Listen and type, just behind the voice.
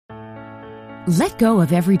Let go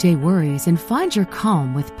of everyday worries and find your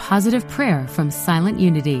calm with positive prayer from Silent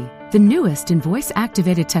Unity, the newest in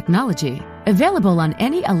voice-activated technology, available on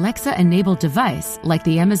any Alexa-enabled device like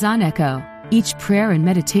the Amazon Echo. Each prayer and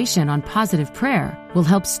meditation on positive prayer will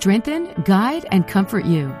help strengthen, guide, and comfort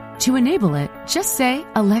you. To enable it, just say,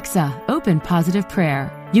 "Alexa, open positive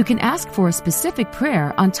prayer." You can ask for a specific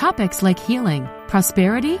prayer on topics like healing,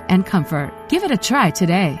 prosperity, and comfort. Give it a try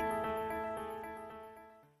today.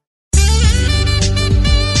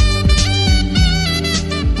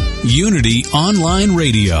 Unity Online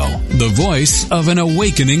Radio, the voice of an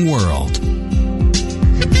awakening world.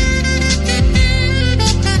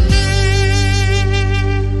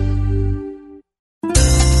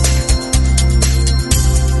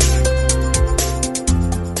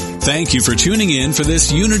 Thank you for tuning in for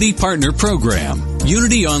this Unity Partner Program.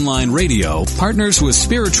 Unity Online Radio partners with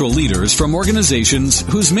spiritual leaders from organizations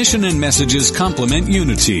whose mission and messages complement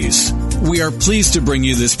Unity's. We are pleased to bring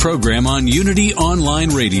you this program on Unity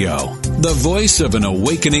Online Radio, the voice of an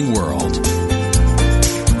awakening world.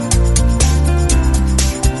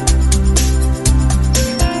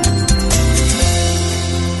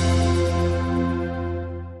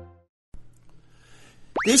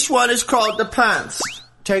 This one is called The Pants.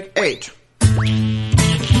 Take 8.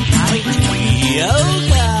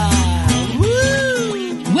 Yoga!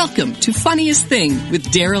 Woo! Welcome to Funniest Thing with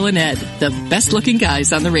Daryl and Ed, the best-looking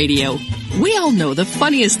guys on the radio. We all know the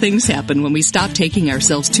funniest things happen when we stop taking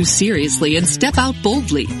ourselves too seriously and step out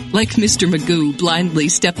boldly, like Mr. Magoo blindly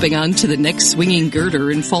stepping onto the next swinging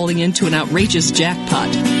girder and falling into an outrageous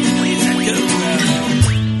jackpot.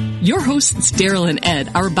 Your hosts, Daryl and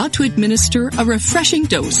Ed, are about to administer a refreshing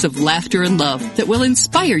dose of laughter and love that will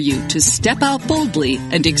inspire you to step out boldly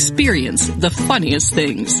and experience the funniest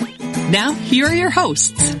things. Now, here are your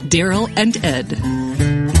hosts, Daryl and Ed.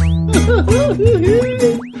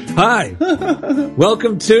 Hi.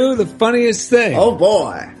 Welcome to The Funniest Thing. Oh,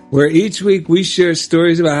 boy. Where each week we share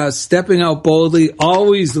stories about how stepping out boldly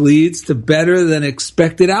always leads to better than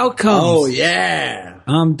expected outcomes. Oh, yeah.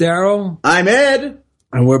 I'm Daryl. I'm Ed.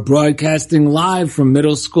 And we're broadcasting live from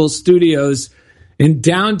Middle School Studios in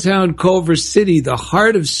downtown Culver City, the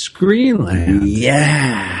heart of Screenland.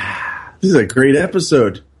 Yeah. This is a great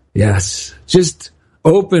episode. Yes. Just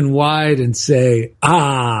open wide and say,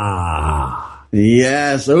 ah.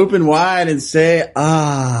 Yes, open wide and say,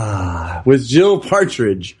 ah. With Jill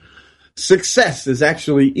Partridge. Success is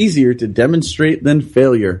actually easier to demonstrate than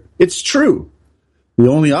failure. It's true. The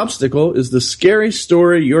only obstacle is the scary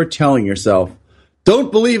story you're telling yourself.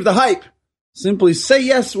 Don't believe the hype. Simply say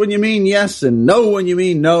yes when you mean yes and no when you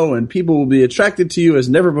mean no, and people will be attracted to you as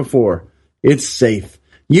never before. It's safe.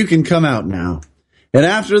 You can come out now. And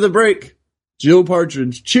after the break, Jill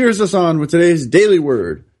Partridge cheers us on with today's daily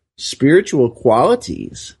word, spiritual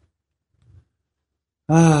qualities.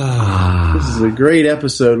 This is a great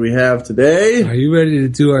episode we have today. Are you ready to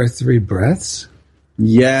do our 3 breaths?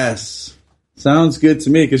 Yes. Sounds good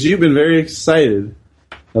to me, because you've been very excited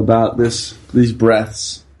about these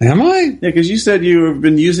breaths. Am I? Yeah, because you said you have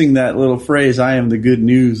been using that little phrase, "I am the good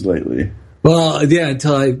news," lately. Well, yeah,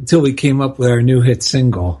 until we came up with our new hit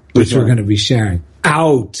single, which we're going to be sharing.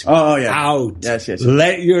 Out. Oh, yeah. Out. Yes.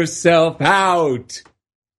 Let yourself out.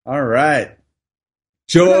 All right.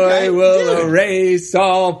 Joy will erase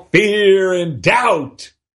all fear and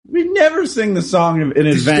doubt. We never sing the song in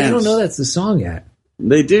advance. They don't know that's the song yet.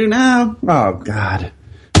 They do now? Oh, God.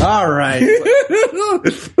 All right.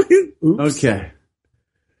 Okay.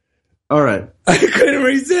 All right. I couldn't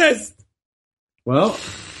resist. Well,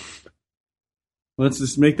 let's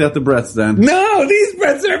just make that the breaths then. No, these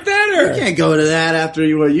breaths are better. You can't go to that after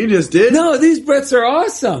what you just did. No, these breaths are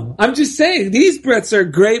awesome. I'm just saying, these breaths are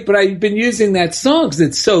great, but I've been using that song because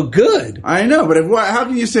it's so good. I know, but how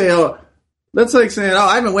can you say, that's like saying,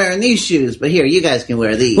 I've been wearing these shoes, but here, you guys can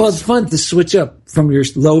wear these. Well, it's fun to switch up from your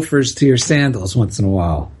loafers to your sandals once in a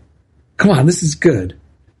while. Come on, this is good.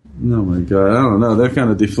 Oh, my God. I don't know. They've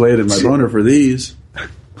kind of deflated my boner for these. They're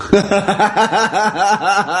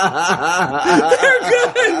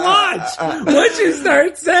good. Watch. Once you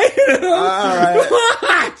start saying them, all right.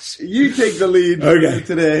 Watch. You take the lead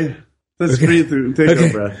today. Let's breathe through. Take a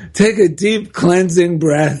breath. Take a deep cleansing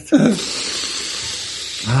breath.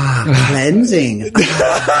 Cleansing.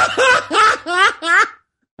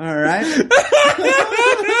 All right.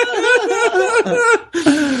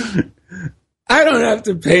 I don't have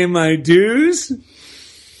to pay my dues.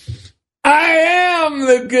 I am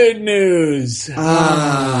the good news.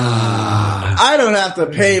 I don't have to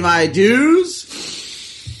pay my dues.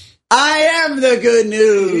 I am the good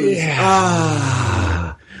news.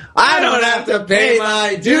 Yeah. I don't have to pay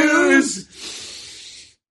my dues.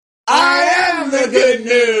 I am the good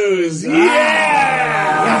news. Yeah!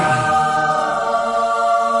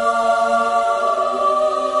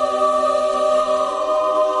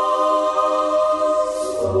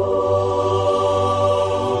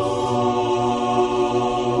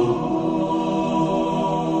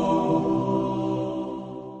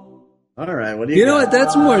 All right, what do You you know got? what?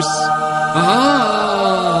 That's more.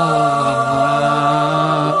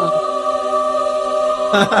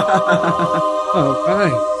 All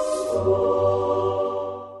right.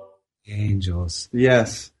 Angels.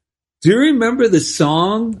 Yes. Do you remember the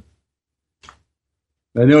song?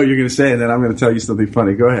 I know what you're going to say, and then I'm going to tell you something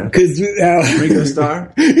funny. Go ahead. Because Ringo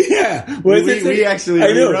Starr? yeah, We actually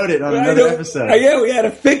rewrote it on another episode. Yeah, we had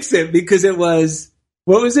to fix it because it was.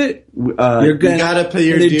 What was it? You gotta pay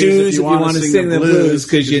your dues if you want to sing the blues,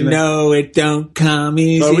 because you know it don't come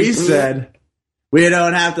easy. But we said, we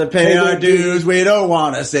don't have to pay our dues. We don't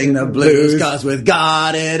want to sing the blues, because with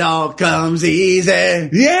God it all comes easy.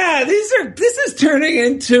 Yeah, this is turning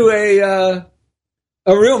into a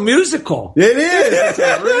real musical. It is. It's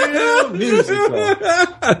a real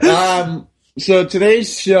musical. So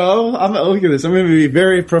today's show, look at this. I'm going to be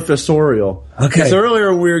very professorial. Okay. So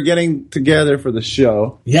earlier we were getting together for the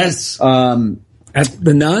show. Yes. At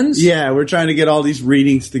the Nuns? Yeah, we're trying to get all these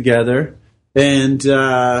readings together. And,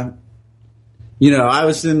 I'm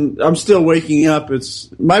still waking up.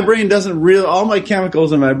 My brain all my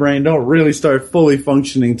chemicals in my brain don't really start fully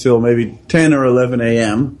functioning till maybe 10 or 11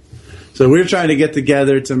 a.m. So we're trying to get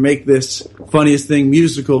together to make this Funniest Thing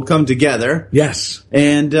musical come together. Yes.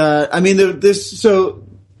 And, so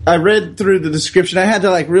I read through the description. I had to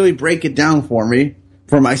really break it down for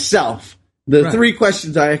myself. The three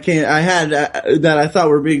questions I had that I thought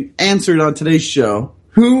were being answered on today's show.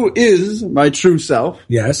 Who is my true self?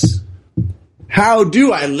 Yes. How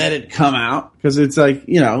do I let it come out? Because it's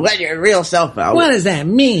let your real self out. What does that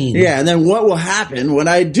mean? Yeah, and then what will happen when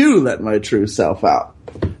I do let my true self out?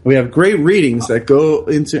 We have great readings that go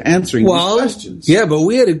into answering these questions. Yeah, but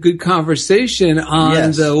we had a good conversation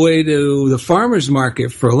on the way to the farmer's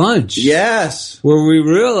market for lunch. Yes. Where we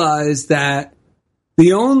realized that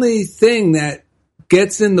the only thing that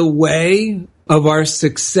gets in the way of our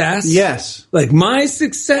success, like my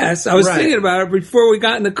success, I was thinking about it before we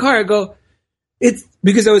got in the car. I go, it's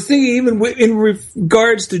because I was thinking even in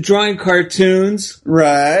regards to drawing cartoons.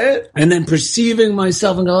 Right. And then perceiving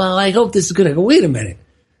myself and go, oh, I hope this is good. I go, wait a minute.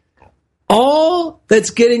 All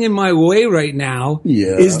that's getting in my way right now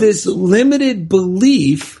is this limited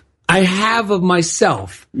belief I have of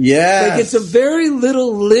myself. Yes. Like it's a very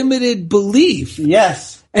little limited belief.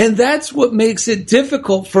 Yes. And that's what makes it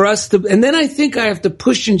difficult for us to, and then I think I have to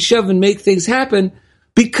push and shove and make things happen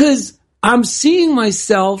because I'm seeing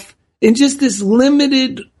myself in just this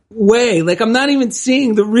limited way. Like I'm not even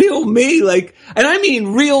seeing the real me, and I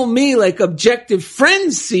mean real me like objective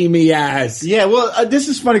friends see me as. Yeah, well, this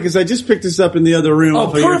is funny because I just picked this up in the other room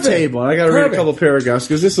off of your table. And I got to read a couple paragraphs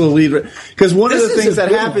because this will lead. Because one of the things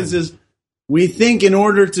that happens is we think in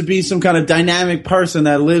order to be some kind of dynamic person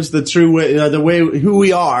that lives the true way, the way who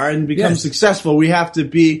we are and become successful, we have to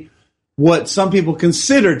be what some people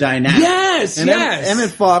consider dynamic. Yes, and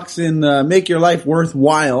Emmett Fox in Make Your Life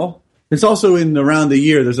Worthwhile. It's also in Around the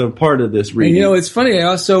Year. There's a part of this reading. And it's funny. I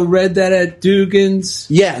also read that at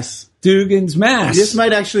Dugan's. Yes. Dugan's Mass. This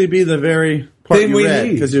might actually be the very part you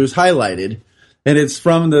read because it was highlighted. And it's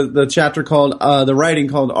from the chapter called, the writing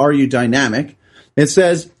called Are You Dynamic? It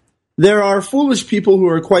says, there are foolish people who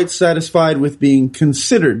are quite satisfied with being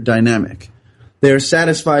considered dynamic. They are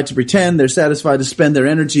satisfied to pretend. They're satisfied to spend their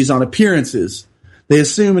energies on appearances. They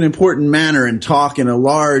assume an important manner and talk in a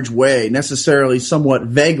large way, necessarily somewhat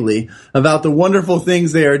vaguely, about the wonderful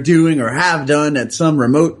things they are doing or have done at some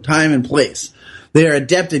remote time and place. They are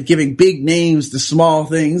adept at giving big names to small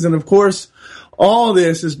things, and of course, all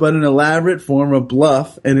this is but an elaborate form of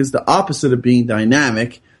bluff and is the opposite of being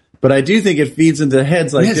dynamic. But I do think it feeds into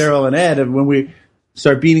heads like Daryl and Ed when we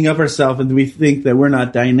start beating up ourselves and we think that we're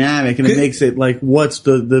not dynamic, and it makes it like, what's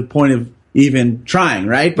the point of even trying,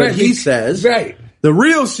 right? But he says... Right. The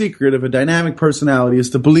real secret of a dynamic personality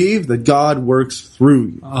is to believe that God works through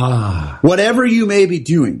you. Whatever you may be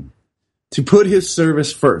doing, to put his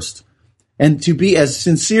service first, and to be as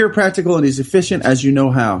sincere, practical, and as efficient as you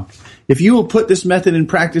know how. If you will put this method in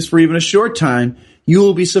practice for even a short time, you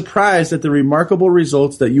will be surprised at the remarkable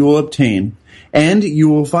results that you will obtain, and you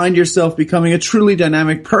will find yourself becoming a truly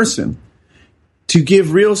dynamic person. To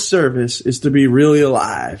give real service is to be really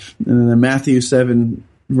alive. And then Matthew 7,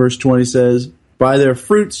 verse 20 says, by their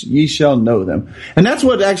fruits ye shall know them. And that's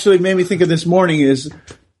what actually made me think of this morning is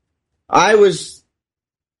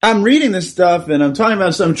I'm reading this stuff and I'm talking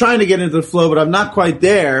about something, I'm trying to get into the flow, but I'm not quite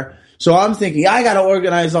there. So I'm thinking, I got to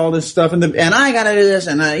organize all this stuff, and I got to do this,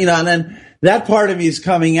 and and then that part of me is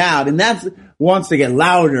coming out, and that wants to get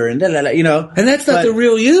louder, and And that's not the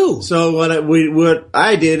real you. So what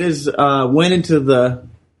I did is went into the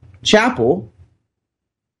chapel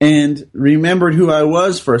and remembered who I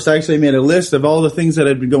was first. I actually made a list of all the things that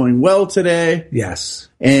had been going well today. Yes.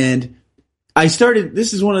 And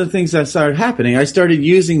this is one of the things that started happening. I started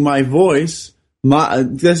using my voice,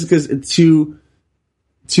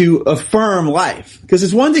 to affirm life. Because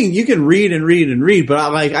it's one thing you can read and read and read, but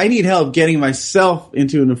I need help getting myself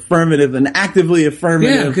into an actively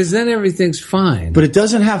affirmative. Yeah, because then everything's fine. But it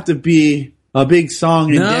doesn't have to be a big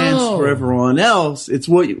song and dance for everyone else. It's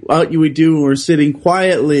what you would do when we're sitting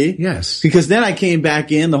quietly. Yes. Because then I came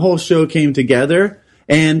back in, the whole show came together,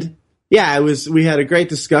 and we had a great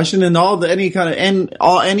discussion, and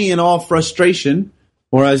any and all frustration,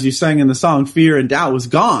 or as you sang in the song, fear and doubt was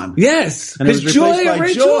gone. Yes, and it was joy,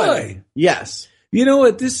 replaced by joy. Yes. You know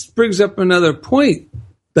what? This brings up another point.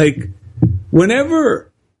 Like,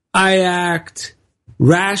 whenever I act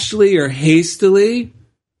rashly or hastily,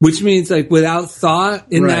 which means like without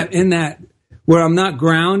thought, in that where I'm not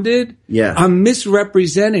grounded, I'm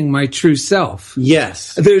misrepresenting my true self.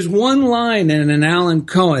 Yes. There's one line in an Alan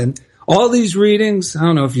Cohen. All these readings, I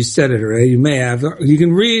don't know if you said it already, you may have. You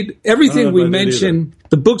can read everything we mention.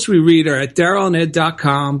 The books we read are at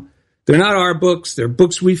DarylAndEd.com. They're not our books. They're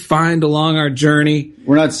books we find along our journey.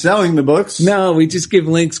 We're not selling the books. No, we just give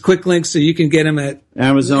links, quick links, so you can get them at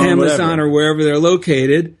Amazon or wherever they're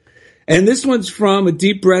located. And this one's from A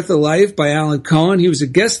Deep Breath of Life by Alan Cohen. He was a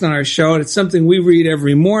guest on our show, and it's something we read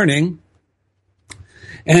every morning.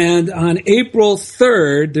 And on April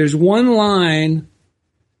 3rd, there's one line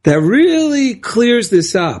that really clears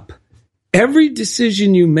this up. Every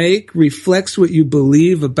decision you make reflects what you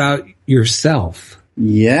believe about yourself.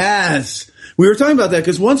 Yes. We were talking about that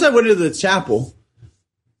because once I went into the chapel,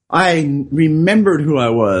 I remembered who I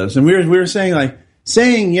was. And we were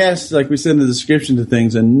saying yes, like we said in the description, to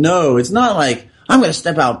things, and no, it's not like I'm going to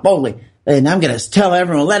step out boldly and I'm going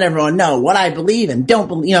to let everyone know what I believe and don't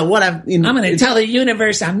believe, what I'm going to tell the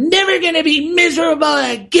universe I'm never going to be miserable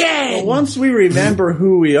again. Well, once we remember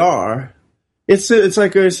who we are, it's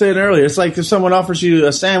like I was saying earlier. It's like if someone offers you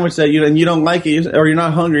a sandwich and you don't like it, or you're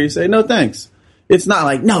not hungry, you say, no, thanks. It's not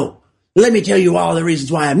like, no, let me tell you all the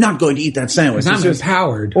reasons why I'm not going to eat that sandwich. I'm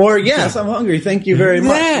empowered. Or, yes, I'm hungry. Thank you very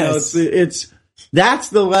much. Yes. That's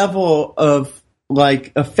the level of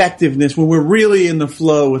like effectiveness when we're really in the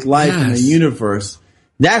flow with life and the universe.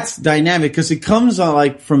 That's dynamic because it comes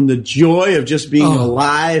on from the joy of just being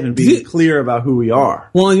alive and being clear about who we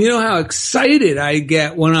are. Well, and you know how excited I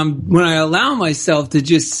get when I allow myself to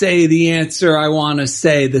just say the answer I want to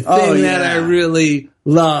say, the thing that I really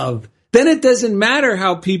love. Then it doesn't matter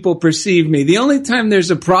how people perceive me. The only time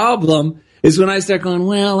there's a problem is when I start going,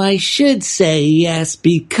 well, I should say yes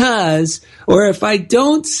because, or if I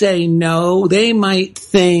don't say no, they might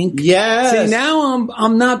think. Yes. See, now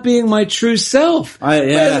I'm not being my true self.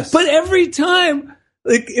 Yes. But every time,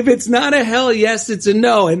 like, if it's not a hell yes, it's a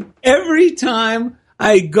no. And every time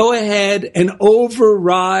I go ahead and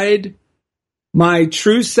override my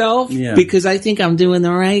true self because I think I'm doing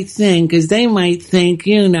the right thing, because they might think,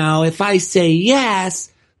 if I say yes,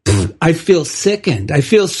 I feel sickened. I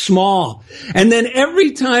feel small. And then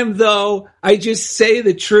every time, though, I just say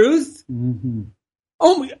the truth,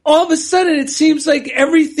 all of a sudden it seems like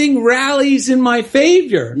everything rallies in my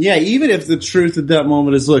favor. Yeah, even if the truth at that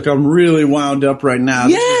moment is, look, I'm really wound up right now.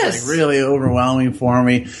 Yes. This is really overwhelming for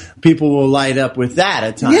me. People will light up with that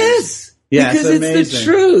at times. Yes. Yeah, because it's the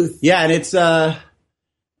truth. Yeah, and it's and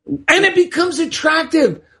it becomes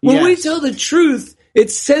attractive. When we tell the truth, it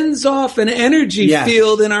sends off an energy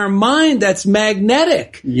field in our mind that's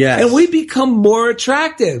magnetic. Yes. And we become more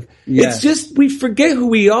attractive. Yes. It's just we forget who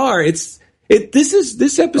we are. This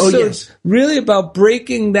episode's really about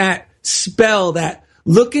breaking that spell, that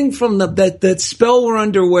looking from that spell we're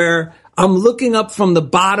under where I'm looking up from the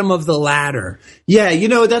bottom of the ladder. Yeah,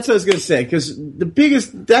 that's what I was going to say, because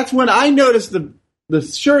that's when I noticed the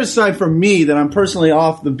surest side for me that I'm personally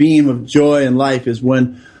off the beam of joy and life is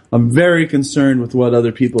when I'm very concerned with what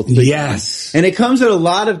other people think. Yes. And it comes in a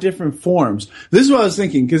lot of different forms. This is what I was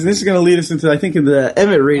thinking, because this is going to lead us into, I think, in the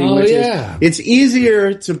Emmett reading, which is,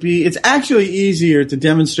 it's actually easier to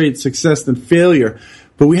demonstrate success than failure.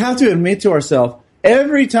 But we have to admit to ourselves,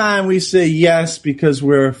 every time we say yes because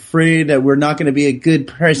we're afraid that we're not going to be a good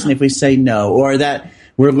person if we say no, or that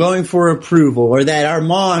we're going for approval, or that our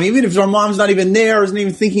mom, even if our mom's not even there or isn't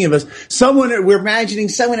even thinking of us, we're imagining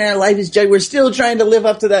someone in our life is judging, we're still trying to live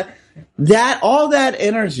up to all that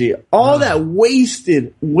energy, all that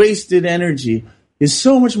wasted energy is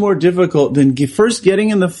so much more difficult than first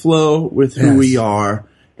getting in the flow with who we are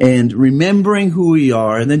and remembering who we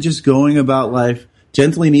are, and then just going about life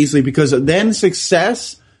gently and easily, because then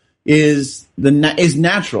success is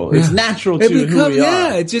natural. It's natural to who we are.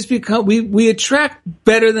 Yeah, it just becomes we attract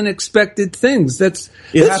better than expected things. It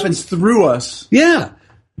happens through us. Yeah,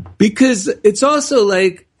 because it's also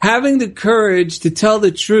like having the courage to tell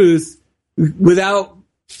the truth without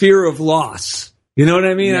fear of loss. You know what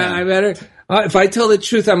I mean? Yeah. I better. If I tell the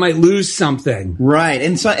truth, I might lose something. Right,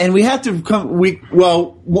 and we have to come.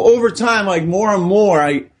 Over time, like more and more,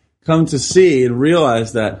 I come to see and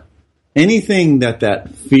realize that anything that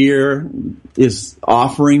fear is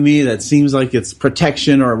offering me that seems like it's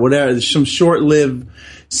protection or whatever, some short-lived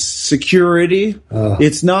security,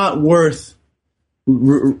 it's not worth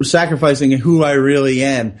sacrificing who I really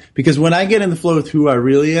am. Because when I get in the flow with who I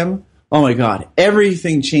really am, oh my God,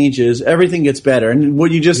 everything changes, everything gets better. And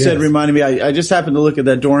what you just said reminded me, I just happened to look at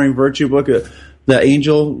that Enduring Virtue book, the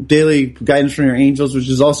Angel, Daily Guidance from Your Angels, which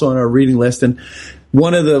is also on our reading list. And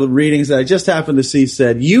one of the readings that I just happened to see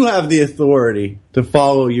said, you have the authority to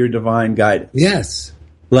follow your divine guidance. Yes.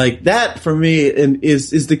 Like that for me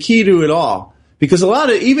is the key to it all. Because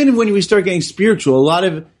even when we start getting spiritual, a lot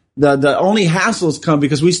of the only hassles come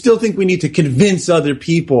because we still think we need to convince other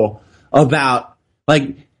people about,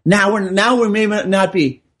 like, now we may not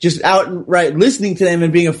be just outright listening to them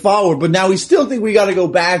and being a follower, but now we still think we got to go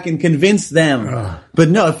back and convince them. But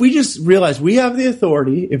no, if we just realize we have the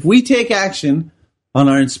authority, if we take action on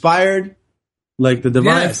our inspired, like the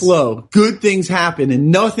divine flow, good things happen, and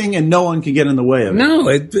nothing and no one can get in the way of it. No,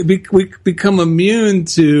 we become immune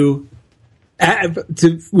to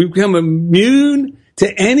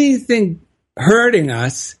anything hurting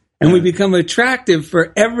us, and we become attractive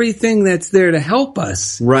for everything that's there to help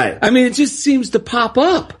us. Right. I mean, it just seems to pop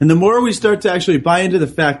up. And the more we start to actually buy into the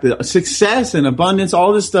fact that success and abundance,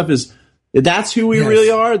 all this stuff that's who we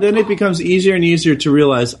really are, then it becomes easier and easier to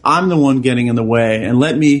realize I'm the one getting in the way, and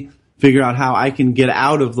let me figure out how I can get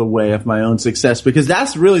out of the way of my own success, because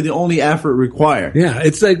that's really the only effort required. Yeah,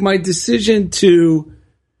 it's like my decision to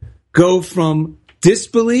go from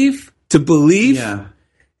disbelief to belief. Yeah.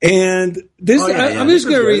 And this, I'm just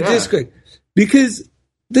going to read this quick, because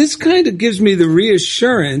this kind of gives me the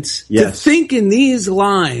reassurance to think in these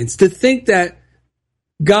lines, to think that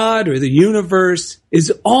God or the universe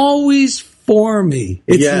is always for me.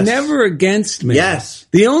 It's never against me. Yes.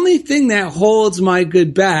 The only thing that holds my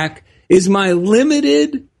good back is my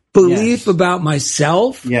limited belief about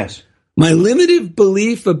myself. Yes. My limited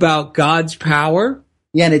belief about God's power.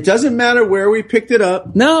 Yeah, and it doesn't matter where we picked it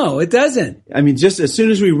up. No, it doesn't. I mean, just as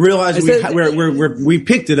soon as we realize we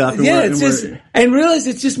picked it up, and realize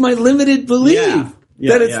it's just my limited belief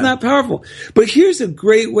that it's not powerful. But here's a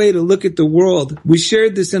great way to look at the world. We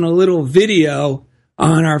shared this in a little video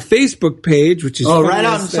on our Facebook page, which is right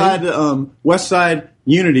outside West Side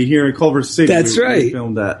Unity here in Culver City. That's right. We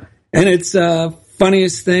filmed that, and it's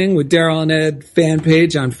Funniest Thing with Daryl and Ed fan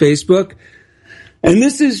page on Facebook. And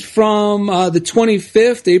this is from the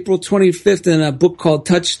 25th, April 25th, in a book called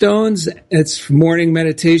Touchstones. It's morning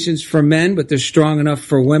meditations for men, but they're strong enough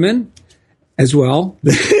for women as well.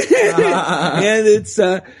 And it's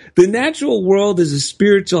the natural world is a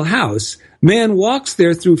spiritual house. Man walks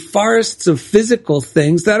there through forests of physical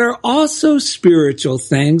things that are also spiritual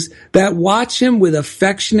things that watch him with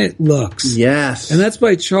affectionate looks. Yes. And that's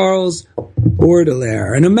by Charles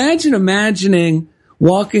Baudelaire. And imagining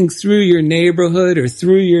walking through your neighborhood or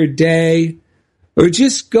through your day, or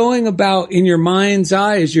just going about in your mind's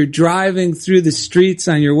eye as you're driving through the streets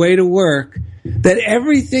on your way to work, that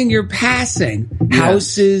everything you're passing,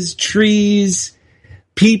 houses, trees,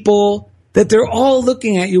 people, that they're all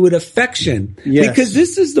looking at you with affection. Yes. Because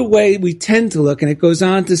this is the way we tend to look. And it goes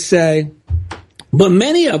on to say, but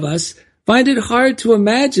many of us find it hard to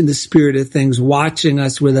imagine the spirit of things watching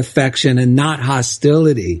us with affection and not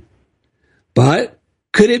hostility. But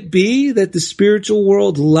could it be that the spiritual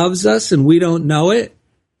world loves us and we don't know it?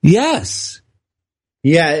 Yes.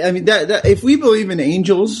 Yeah, I mean, that if we believe in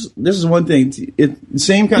angels, this is one thing.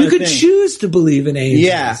 Same kind of thing. You could choose to believe in angels.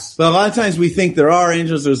 Yeah, but a lot of times we think there are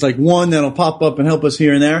angels. There's like one that'll pop up and help us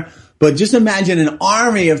here and there. But just imagine an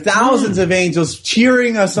army of thousands of angels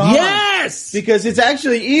cheering us on. Yes! Because it's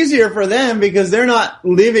actually easier for them because they're not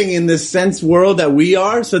living in this sense world that we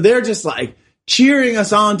are. So they're just like cheering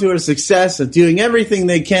us on to our success and doing everything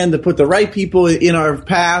they can to put the right people in our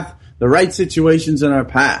path, the right situations in our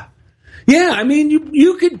path. Yeah, I mean,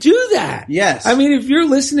 you could do that. Yes. I mean, if you're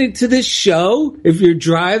listening to this show, if you're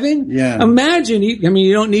driving, imagine,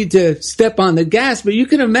 you don't need to step on the gas, but you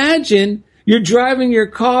can imagine you're driving your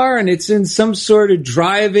car and it's in some sort of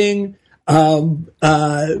driving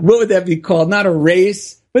what would that be called? Not a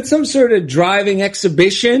race, but some sort of driving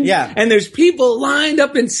exhibition. Yeah. And there's people lined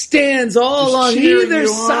up in stands all Just along cheering either you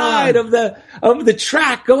side on. of the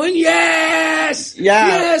track going, yes! Yeah.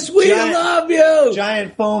 Yes, we love you!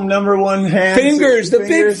 Giant foam number one hands. Fingers, the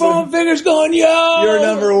big foam fingers going, yo! You're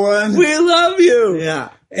number one. We love you! Yeah.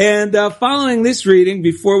 And following this reading,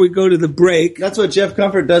 before we go to the break, That's what Jeff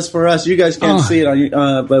Comfort does for us. You guys can't see it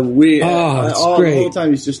on but we it's all great. the whole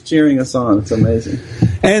time he's just cheering us on. It's amazing.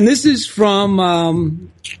 and this is from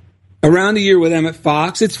Around the Year with Emmett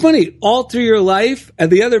Fox. It's funny, Alter Your Life.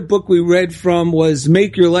 The other book we read from was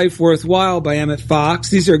Make Your Life Worthwhile by Emmett Fox.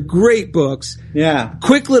 These are great books. Yeah.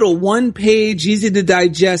 Quick little one-page, easy to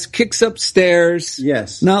digest, kicks upstairs.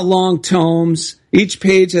 Yes. Not long tomes. Each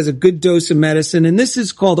page has a good dose of medicine. And this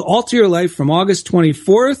is called Alter Your Life from August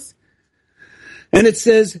 24th. And it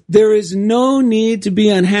says, there is no need to be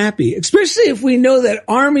unhappy, especially if we know that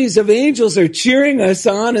armies of angels are cheering us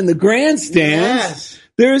on in the grandstands. Yes.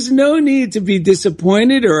 There is no need to be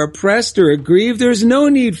disappointed or oppressed or aggrieved. There is no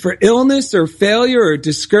need for illness or failure or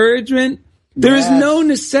discouragement. There is no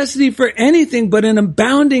necessity for anything but an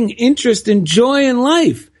abounding interest and joy in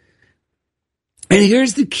life. And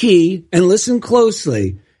here's the key, and listen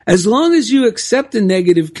closely. As long as you accept a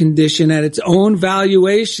negative condition at its own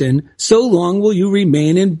valuation, so long will you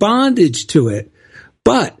remain in bondage to it.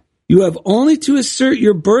 But you have only to assert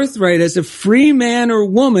your birthright as a free man or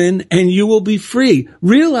woman, and you will be free,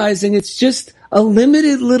 realizing it's just a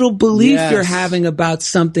limited little belief you're having about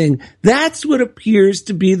something. That's what appears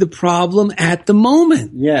to be the problem at the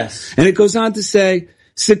moment. Yes. And it goes on to say,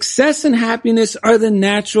 success and happiness are the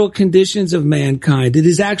natural conditions of mankind. It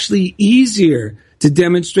is actually easier to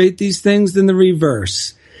demonstrate these things than the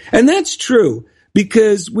reverse. And that's true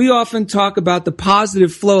because we often talk about the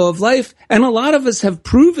positive flow of life, and a lot of us have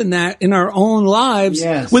proven that in our own lives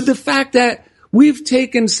with the fact that we've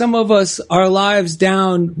taken some of us, our lives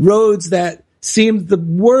down roads that seemed the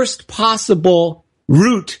worst possible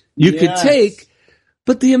route you could take.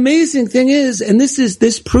 But the amazing thing is, and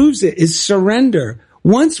this proves it, is surrender.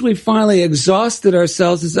 Once we finally exhausted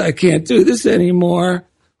ourselves and say, I can't do this anymore,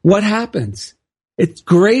 what happens?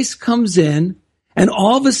 Grace comes in, and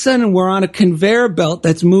all of a sudden we're on a conveyor belt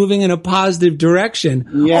that's moving in a positive direction.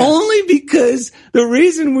 Only because the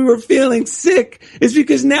reason we were feeling sick is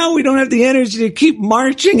because now we don't have the energy to keep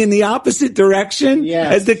marching in the opposite direction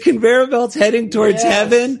as the conveyor belt's heading towards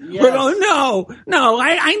heaven. We're going, no,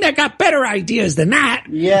 I got better ideas than that.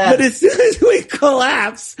 But as soon as we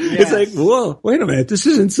collapse, it's like, whoa, wait a minute, this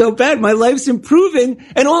isn't so bad. My life's improving,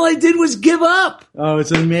 and all I did was give up. Oh,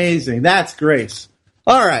 it's amazing. That's grace.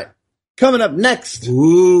 All right. Coming up next,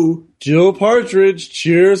 Jill Partridge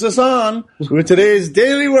cheers us on with today's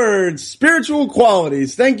Daily Words, Spiritual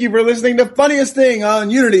Qualities. Thank you for listening to Funniest Thing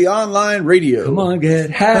on Unity Online Radio. Come on, get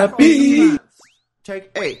happy.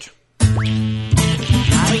 Take 8.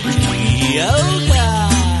 Yoga.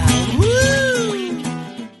 Woo!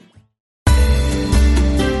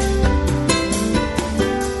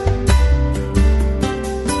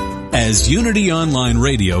 As Unity Online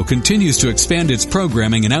Radio continues to expand its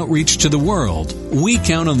programming and outreach to the world, we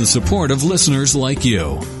count on the support of listeners like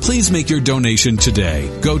you. Please make your donation today.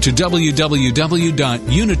 Go to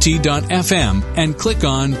www.unity.fm and click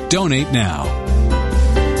on Donate Now.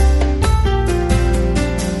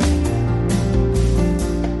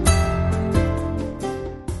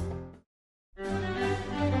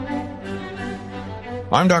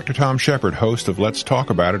 I'm Dr. Tom Shepard, host of Let's Talk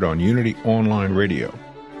About It on Unity Online Radio.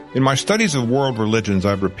 In my studies of world religions,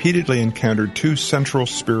 I've repeatedly encountered two central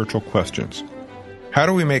spiritual questions. How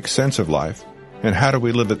do we make sense of life, and how do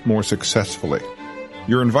we live it more successfully?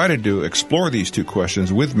 You're invited to explore these two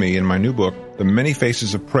questions with me in my new book, The Many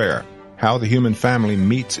Faces of Prayer, How the Human Family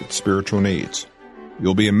Meets Its Spiritual Needs.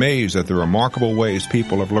 You'll be amazed at the remarkable ways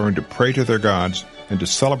people have learned to pray to their gods and to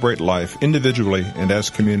celebrate life individually and as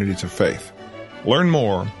communities of faith. Learn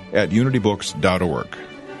more at unitybooks.org.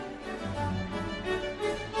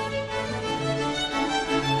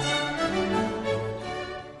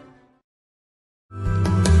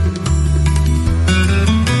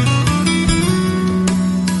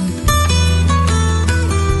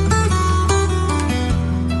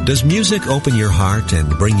 Does music open your heart and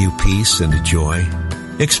bring you peace and joy?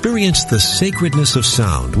 Experience the sacredness of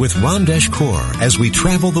sound with Ramdesh Kaur as we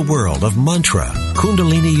travel the world of mantra,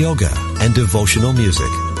 Kundalini Yoga, and devotional music.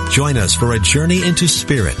 Join us for a journey into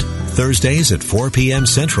spirit, Thursdays at 4 p.m.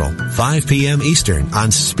 Central, 5 p.m. Eastern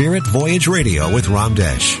on Spirit Voyage Radio with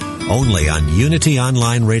Ramdesh. Only on Unity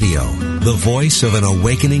Online Radio, the voice of an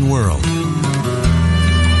awakening world.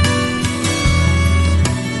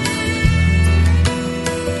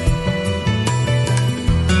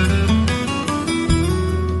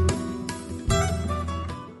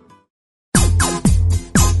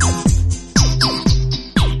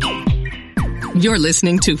 You're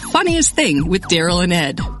listening to Funniest Thing with Daryl and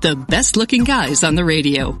Ed, the best looking guys on the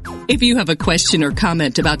radio. If you have a question or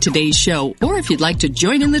comment about today's show, or if you'd like to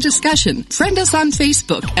join in the discussion, friend us on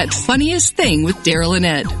Facebook at Funniest Thing with Daryl and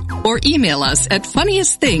Ed, or email us at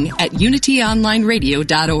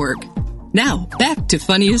funniestthing@unityonlineradio.org. Now, back to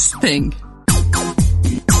Funniest Thing.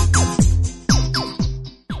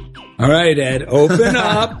 All right, Ed, open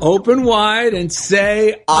up, open wide, and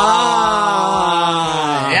say,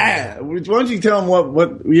 ah. Yeah. Why don't you tell them what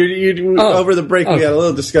over the break we had a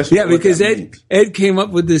little discussion. Yeah, because Ed came up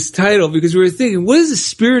with this title because we were thinking, what is the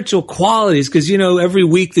spiritual qualities? Because, every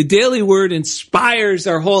week the Daily Word inspires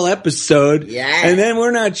our whole episode. Yeah. And then we're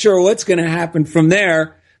not sure what's going to happen from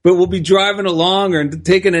there. But we'll be driving along or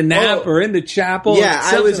taking a nap or in the chapel. Yeah,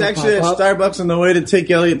 I was actually at Starbucks on the way to take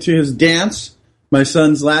Elliot to his dance. My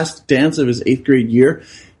son's last dance of his 8th grade year.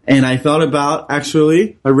 And I thought about, I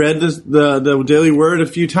read the Daily Word a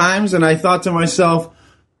few times, and I thought to myself,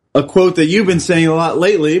 a quote that you've been saying a lot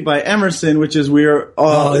lately by Emerson, which is, are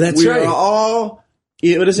all, what is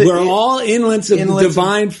it? We're all inlets of the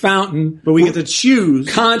divine fountain. But we get to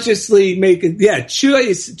choose. Consciously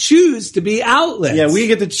choose to be outlets. Yeah, we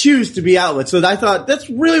get to choose to be outlets. So I thought, that's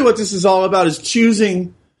really what this is all about, is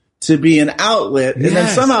choosing to be an outlet. And then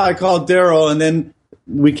somehow I called Daryl, and then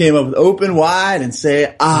we came up with open wide and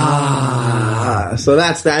say, ah. So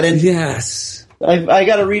that's that. And yes. I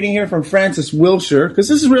got a reading here from Francis Wilshire, because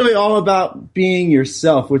this is really all about being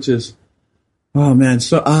yourself, which is, oh man,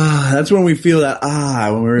 so that's when we feel that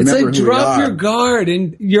when we remember who we are. It's like drop your guard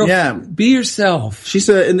and be yourself. She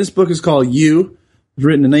said, and this book is called You,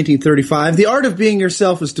 written in 1935. The art of being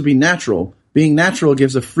yourself is to be natural. Being natural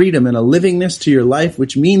gives a freedom and a livingness to your life,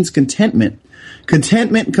 which means contentment.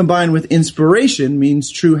 Contentment combined with inspiration means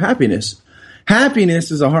true happiness.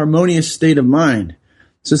 Happiness is a harmonious state of mind.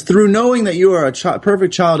 It says, through knowing that you are a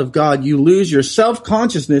perfect child of God, you lose your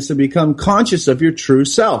self-consciousness and become conscious of your true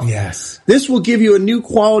self. Yes. This will give you a new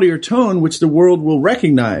quality or tone which the world will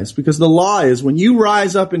recognize, because the law is, when you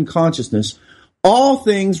rise up in consciousness, all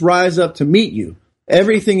things rise up to meet you.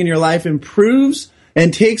 Everything in your life improves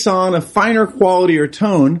and takes on a finer quality or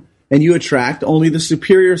tone, and you attract only the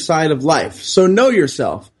superior side of life. So know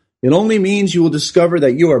yourself. It only means you will discover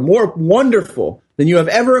that you are more wonderful than you have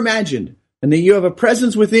ever imagined, and that you have a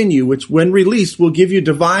presence within you which, when released, will give you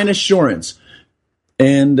divine assurance.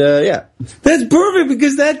 And, That's perfect,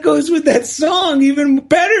 because that goes with that song even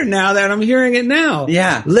better now that I'm hearing it now.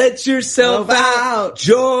 Yeah. Let yourself out.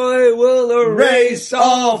 Joy will erase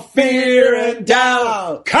all fear and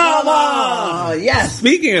doubt. Come on. Yes.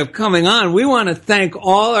 Speaking of coming on, we want to thank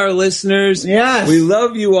all our listeners. Yes. We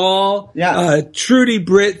love you all. Yeah. Trudy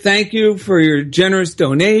Britt, thank you for your generous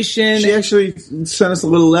donation. She actually sent us a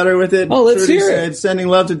little letter with it. Oh, let's Trudy hear said, it. sending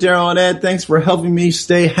love to Daryl and Ed. Thanks for helping me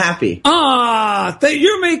stay happy.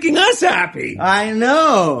 You're making us happy. I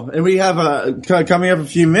know. And we have coming up in a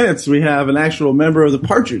few minutes, we have an actual member of the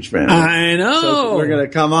Partridge family. I know. So we're going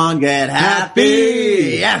to come on, get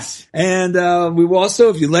happy. Yes. And we will also,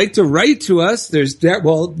 if you'd like to write to us,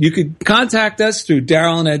 you could contact us through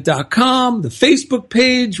DarylandEd.com, the Facebook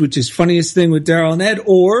page, which is Funniest Thing with Daryl and Ed,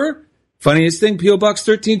 or Funniest Thing, P.O. Box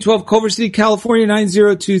 1312, Culver City, California,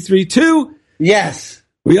 90232. Yes.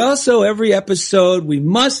 We also, every episode, we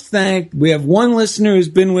have one listener who's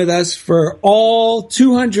been with us for all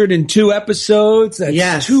 202 episodes.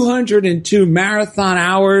 That's 202 marathon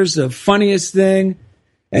hours of Funniest Thing.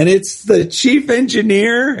 And it's the chief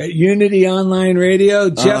engineer at Unity Online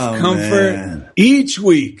Radio, Jeff Comfort. Man. Each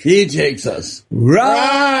week, he takes us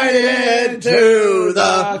right into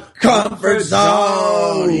the comfort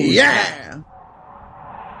zone. Yeah.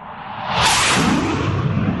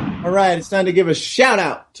 All right, it's time to give a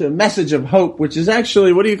shout-out to Message of Hope, which is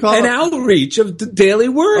actually, what do you call it? An outreach of the Daily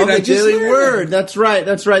Word. The Daily Word. That's right.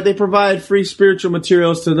 They provide free spiritual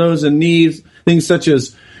materials to those in need, things such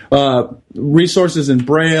as resources in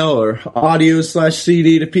Braille or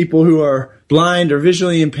audio/CD to people who are blind or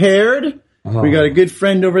visually impaired. We got a good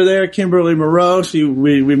friend over there, Kimberly Moreau.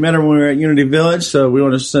 We met her when we were at Unity Village, so we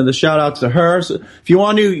want to send a shout-out to her. So if you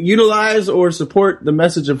want to utilize or support the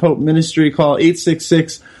Message of Hope ministry, call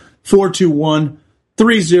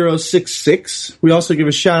 866-421-3066. We also give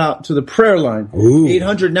a shout out to the prayer line.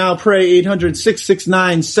 800-NOW-PRAY,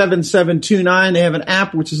 800-669-7729. They have an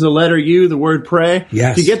app, which is the letter U, the word pray.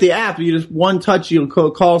 Yes. If you get the app, you just one touch, you'll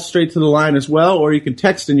call straight to the line as well, or you can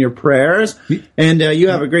text in your prayers. And you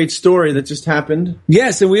have a great story that just happened.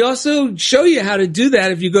 Yes, and we also show you how to do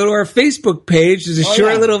that if you go to our Facebook page. There's a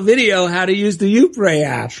short little video how to use the YouPray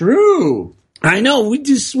app. True. I know. We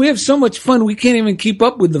have so much fun. We can't even keep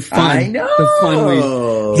up with the fun. I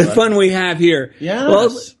know. The fun we have here. Yes.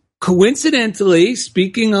 Well, coincidentally,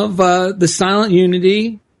 speaking of the Silent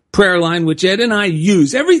Unity prayer line, which Ed and I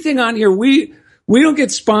use, everything on here, we don't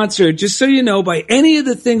get sponsored, just so you know, by any of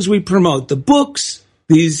the things we promote. The books,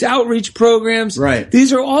 these outreach programs. Right.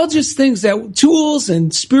 These are all just things tools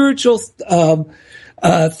and spiritual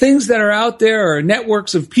things that are out there, or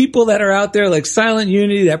networks of people that are out there like Silent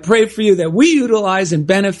Unity that pray for you, that we utilize and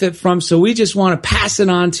benefit from. So we just want to pass it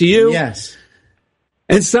on to you. Yes.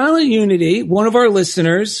 And Silent Unity, one of our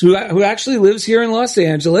listeners who actually lives here in Los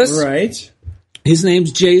Angeles. Right. His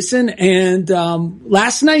name's Jason. And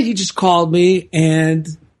last night he just called me and,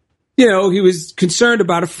 he was concerned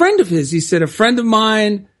about a friend of his. He said, a friend of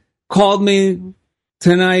mine called me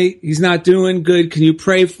tonight. He's not doing good. Can you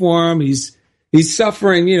pray for him? He's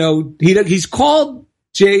suffering, he's called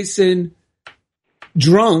Jason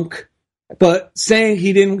drunk, but saying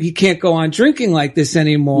he can't go on drinking like this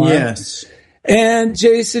anymore. Yes. And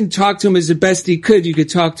Jason talked to him as the best he could. You could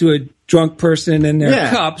talk to a drunk person in their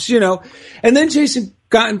cups, And then Jason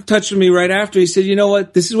got in touch with me right after. He said, you know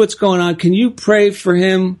what? This is what's going on. Can you pray for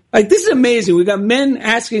him? Like, this is amazing. We got men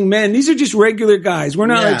asking men. These are just regular guys. We're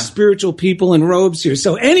not like spiritual people in robes here.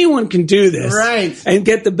 So anyone can do this. Right. And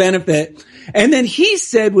get the benefit. And then he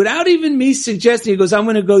said, without even me suggesting, he goes, I'm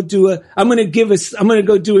going to go do a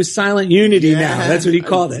Silent Unity now. That's what he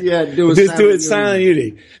called it. Yeah, Silent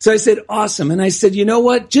Unity. So I said, awesome. And I said, you know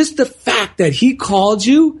what? Just the fact that he called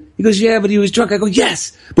you, he goes, yeah, but he was drunk. I go,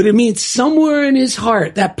 yes, but it means somewhere in his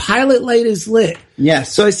heart, that pilot light is lit.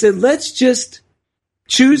 Yes. So I said, let's just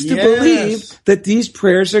choose to believe that these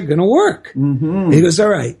prayers are going to work. Mm-hmm. He goes, all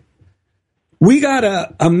right. We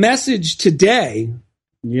got a message today.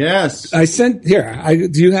 Yes. I sent here.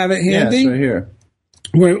 Do you have it handy? Yes, right here.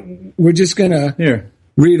 We're just gonna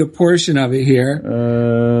read a portion of it here.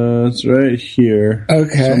 It's right here.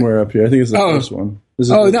 Okay, somewhere up here. I think it's the first one.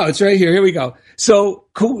 No, it's right here. Here we go. So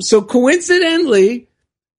coincidentally,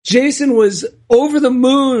 Jason was over the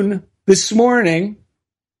moon this morning.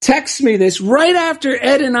 Text me this right after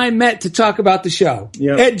Ed and I met to talk about the show.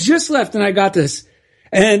 Yep. Ed just left, and I got this.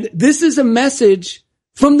 And this is a message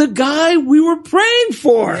from the guy we were praying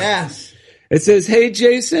for. Yes. It says, hey,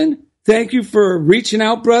 Jason, thank you for reaching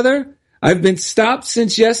out, brother. I've been stopped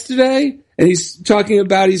since yesterday. And he's talking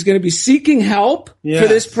about he's going to be seeking help for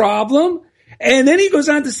this problem. And then he goes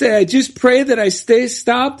on to say, I just pray that I stay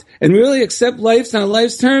stopped and really accept life on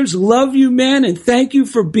life's terms. Love you, man. And thank you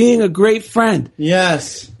for being a great friend.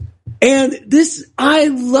 Yes. And I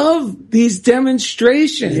love these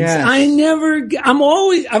demonstrations. Yes.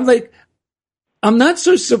 I'm not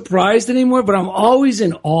so surprised anymore, but I'm always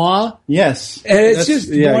in awe. Yes. And it's just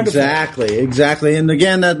wonderful. Exactly. And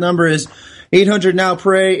again, that number is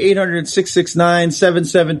 800-NOW-PRAY,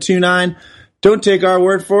 800-669-7729. Don't take our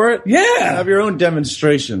word for it. Yeah. Have your own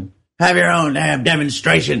demonstration. Have your own damn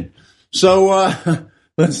demonstration. So,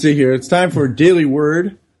 let's see here. It's time for Daily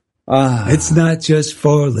Word. It's not just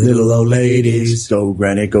for little old ladies. Go,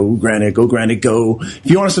 Granny, go, Granny, go, Granny, go. If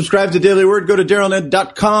you want to subscribe to Daily Word, go to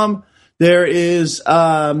DarylNed.com. There is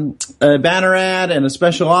a banner ad and a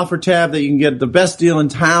special offer tab that you can get the best deal in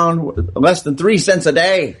town, less than 3 cents a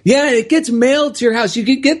day. Yeah, it gets mailed to your house. You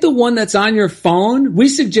can get the one that's on your phone. We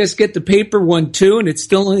suggest get the paper one too, and it's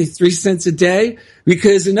still only 3 cents a day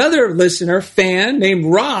because another fan named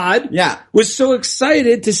Rod was so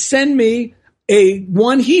excited to send me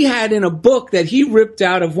one he had in a book that he ripped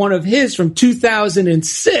out of one of his from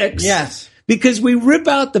 2006. Yes. Because we rip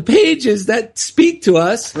out the pages that speak to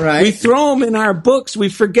us. Right. We throw them in our books. We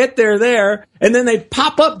forget they're there. And then they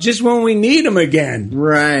pop up just when we need them again.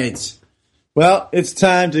 Right. Well, it's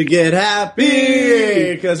time to get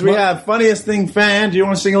happy because we have Funniest Thing Fan. Do you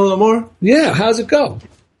want to sing a little more? Yeah. How's it go?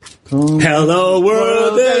 Hello,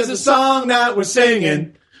 world. There's a song that we're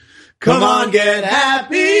singing. Come on, get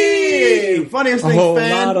happy. Funniest Thing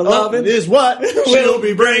Fan. Lot of loving is what she'll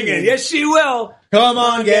be bringing. Yes, she will. Come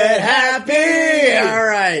on, get happy. All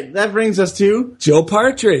right. That brings us to Jill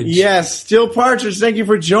Partridge. Yes, Jill Partridge. Thank you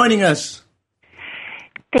for joining us.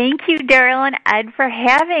 Thank you, Daryl and Ed, for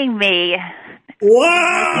having me.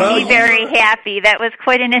 Wow. Well, very happy. That was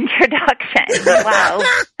quite an introduction. Wow.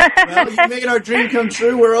 Well, you made our dream come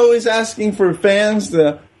true. We're always asking for fans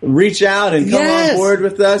to reach out and come on board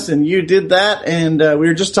with us, and you did that. And we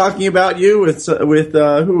were just talking about you with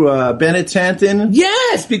Bennett Tanton.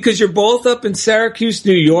 Yes, because you're both up in Syracuse,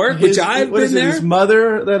 New York, which I've been there. His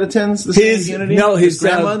mother that attends the same unity? No, his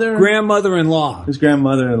grandmother. Grandmother-in-law. His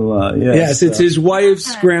grandmother-in-law. Yes, it's his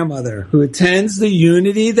wife's grandmother who attends the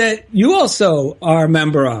unity that you also are a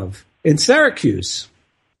member of in Syracuse.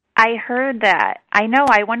 I heard that. I know.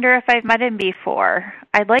 I wonder if I've met him before.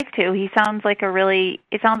 I'd like to. It sounds like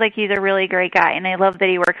he's a really great guy, and I love that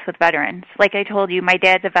he works with veterans. Like I told you, my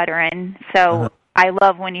dad's a veteran, so I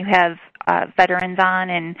love when you have veterans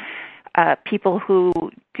on and people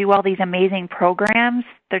who do all these amazing programs.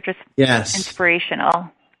 They're just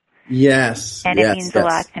inspirational. Yes. And it means a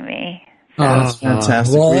lot to me. That's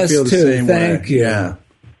fantastic. Well, we feel the same Thank you. Yeah.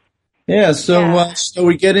 Yeah, so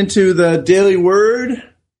we get into the daily word.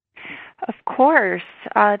 Of course.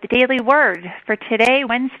 The daily word for today,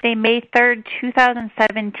 Wednesday, May 3rd,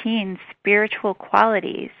 2017, spiritual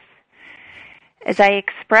qualities. As I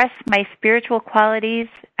express my spiritual qualities,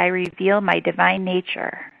 I reveal my divine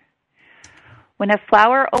nature. When a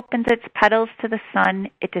flower opens its petals to the sun,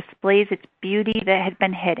 it displays its beauty that had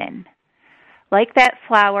been hidden. Like that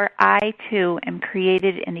flower, I, too, am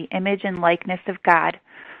created in the image and likeness of God,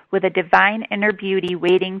 with a divine inner beauty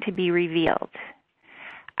waiting to be revealed.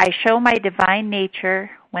 I show my divine nature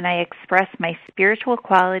when I express my spiritual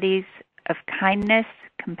qualities of kindness,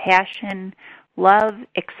 compassion, love,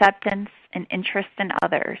 acceptance, and interest in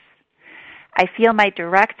others. I feel my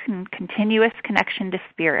direct and continuous connection to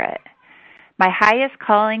Spirit. My highest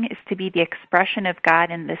calling is to be the expression of God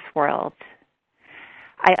in this world.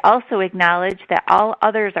 I also acknowledge that all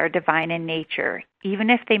others are divine in nature, even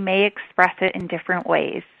if they may express it in different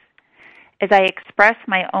ways. As I express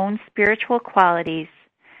my own spiritual qualities,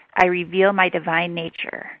 I reveal my divine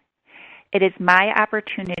nature. It is my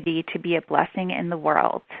opportunity to be a blessing in the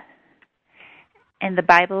world. And the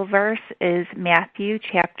Bible verse is Matthew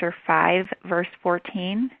chapter 5, verse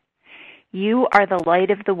 14. You are the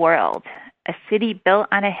light of the world. A city built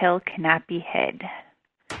on a hill cannot be hid.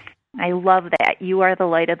 I love that. You are the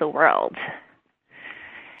light of the world.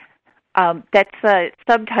 That's a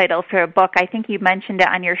subtitle for a book. I think you mentioned it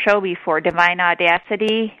on your show before, Divine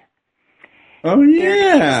Audacity. Oh,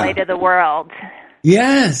 yeah. The light of the world.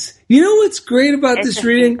 Yes. You know what's great about this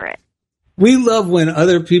reading? Secret. We love when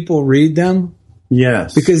other people read them.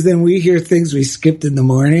 Yes. Because then we hear things we skipped in the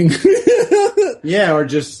morning. Yeah, or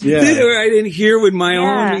just, Or I didn't hear with my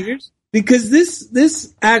own ears. Because this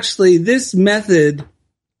method,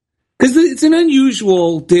 because it's an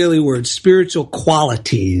unusual daily word, spiritual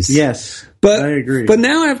qualities. Yes, but I agree. But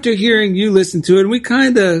now after hearing you listen to it, and we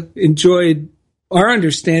kind of enjoyed our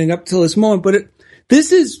understanding up till this moment, but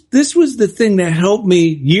this was the thing that helped me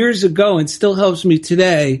years ago and still helps me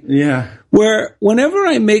today. Yeah. Where whenever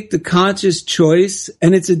I make the conscious choice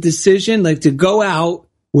and it's a decision like to go out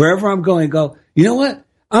wherever I'm going, go, you know what?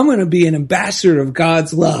 I'm going to be an ambassador of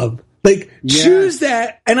God's love. Like, choose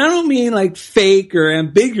that. And I don't mean like fake or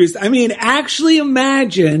ambiguous. I mean, actually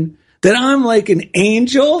imagine that I'm like an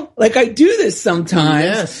angel. Like I do this sometimes.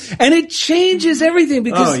 Yes. And it changes everything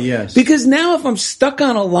because now if I'm stuck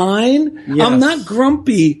on a line, I'm not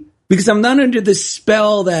grumpy because I'm not under the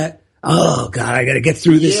spell that, oh God, I got to get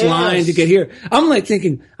through this line to get here. I'm like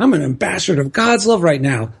thinking, I'm an ambassador of God's love right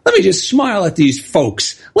now. Let me just smile at these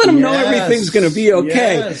folks. Let them know everything's going to be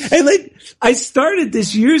okay. Yes. And like, I started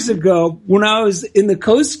this years ago when I was in the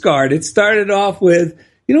Coast Guard. It started off with,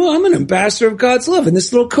 you know, I'm an ambassador of God's love in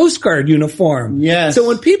this little Coast Guard uniform. Yes. So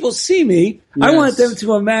when people see me, I want them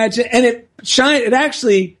to imagine, and it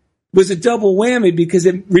actually was a double whammy because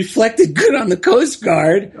it reflected good on the Coast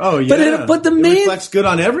Guard. Oh, yeah. But it reflects good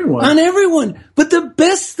on everyone. On everyone. But the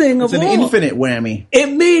best thing of all. It's an infinite whammy.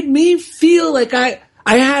 It made me feel like I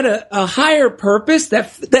had a higher purpose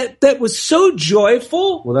that was so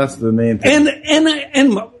joyful. Well, that's the main thing.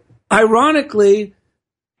 And ironically,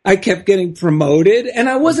 I kept getting promoted, and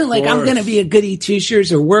I wasn't like, I'm going to be a goody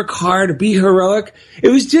two-shoes or work hard or be heroic. It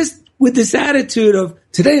was just with this attitude of,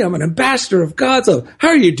 today I'm an ambassador of God's love. How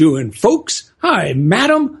are you doing, folks? Hi,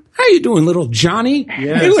 madam. How you doing, little Johnny?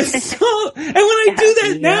 Yes. It was so, and when I do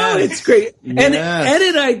that now, it's great. And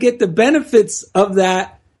I get the benefits of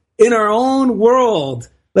that in our own world.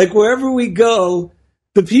 Like wherever we go,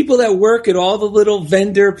 the people that work at all the little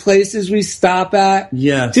vendor places we stop at,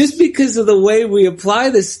 just because of the way we apply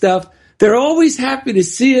this stuff, they're always happy to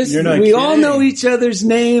see us. We all know each other's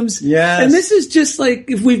names. Yes. And this is just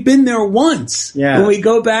like if we've been there once. Yeah. When we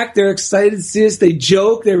go back, they're excited to see us. They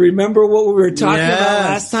joke. They remember what we were talking about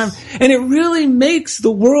last time. And it really makes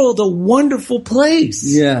the world a wonderful place.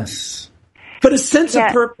 Yes. But a sense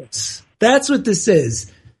of purpose. That's what this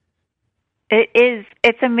is. It is.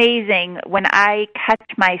 It's amazing when I catch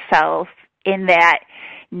myself in that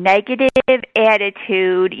negative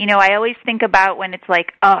attitude. You know, I always think about when it's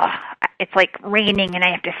like, oh, it's like raining and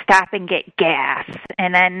I have to stop and get gas.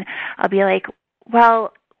 And then I'll be like,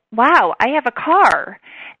 well, wow, I have a car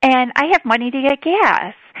and I have money to get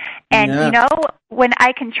gas. And, you know, when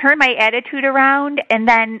I can turn my attitude around and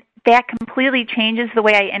then that completely changes the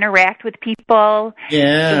way I interact with people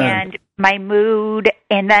and my mood.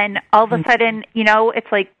 And then all of a sudden, you know,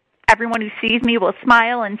 it's like everyone who sees me will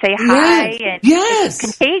smile and say hi. And it's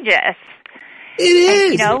contagious. It is.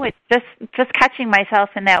 And, you know, it's just catching myself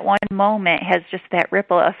in that one moment has just that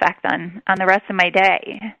ripple effect on the rest of my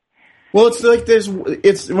day. Well, it's like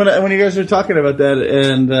when you guys are talking about that,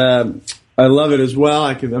 and I love it as well.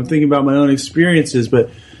 I'm thinking about my own experiences,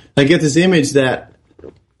 but I get this image that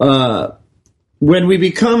when we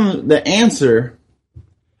become the answer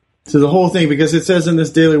to the whole thing, because it says in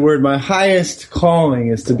this daily word, my highest calling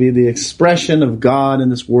is to be the expression of God in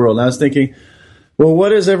this world. And I was thinking, well,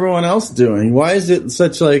 what is everyone else doing? Why is it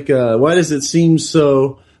why does it seem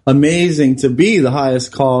so amazing to be the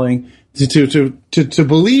highest calling, to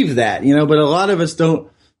believe that, you know? But a lot of us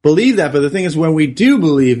don't believe that. But the thing is, when we do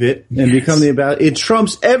believe it and become it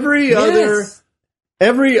trumps every other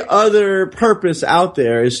purpose out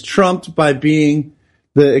there is trumped by being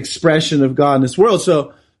the expression of God in this world.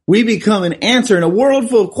 So we become an answer in a world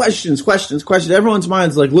full of questions. Everyone's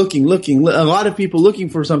mind's like looking. A lot of people looking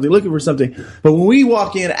for something. But when we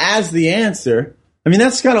walk in as the answer, I mean,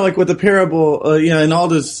 that's kind of like what the parable, and all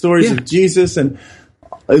the stories of Jesus and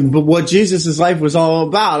what Jesus' life was all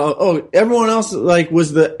about. Everyone else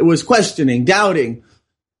was questioning, doubting,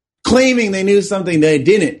 claiming they knew something they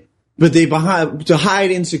didn't, but to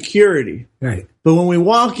hide insecurity. Right. But when we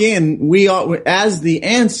walk in, we are as the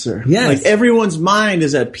answer. Yes. Like everyone's mind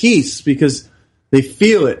is at peace because they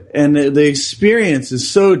feel it, and the experience is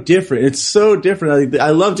so different. It's so different. I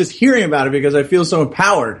love just hearing about it because I feel so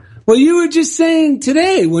empowered. Well, you were just saying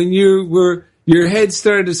today when your head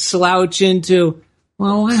started to slouch into,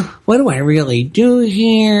 well, what do I really do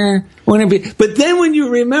here? But then when you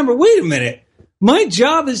remember, wait a minute, my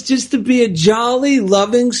job is just to be a jolly,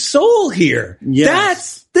 loving soul here.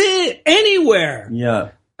 Yes. That's it. Anywhere.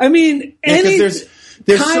 Yeah. I mean, there's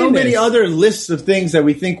so many other lists of things that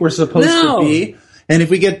we think we're supposed to be. And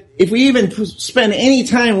if we even spend any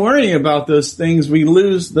time worrying about those things, we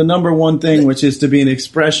lose the number one thing, which is to be an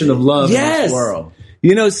expression of love in this world.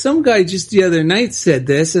 You know, some guy just the other night said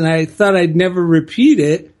this, and I thought I'd never repeat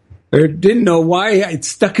it, or didn't know why it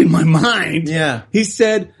stuck in my mind. Yeah. He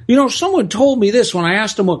said, someone told me this when I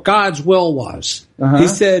asked him what God's will was. Uh-huh. He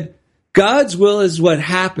said, God's will is what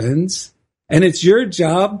happens, and it's your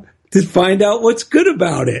job to find out what's good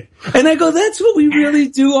about it. And I go, that's what we really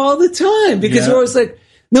do all the time, because we're always like,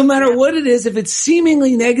 no matter what it is, if it's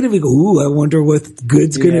seemingly negative, we go, ooh, I wonder what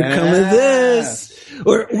good's going to come of this.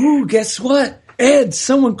 Or, ooh, guess what? Ed,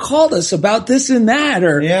 someone called us about this and that,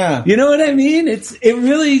 or you know what I mean? It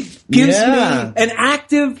really gives me an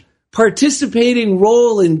active participating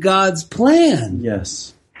role in God's plan.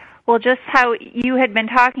 Yes. Well, just how you had been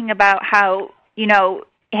talking about how,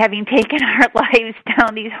 having taken our lives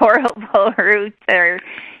down these horrible routes, or,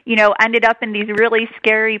 ended up in these really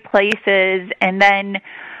scary places, and then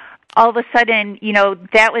all of a sudden,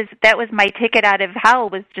 that was my ticket out of hell,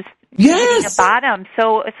 was just hitting the bottom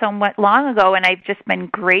so long ago, and I've just been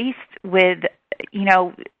graced with,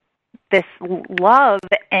 this love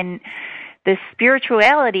and this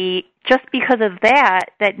spirituality just because of that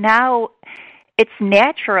now it's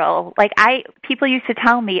natural. Like people used to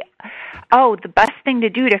tell me, the best thing to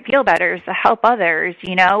do to feel better is to help others,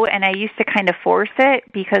 and I used to kind of force it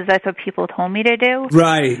because that's what people told me to do.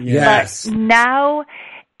 Right, yes. But now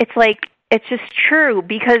it's like, it's just true,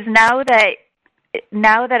 because now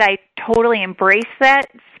that I totally embrace that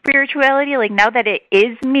spirituality, like now that it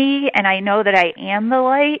is me and I know that I am the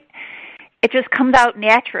light, it just comes out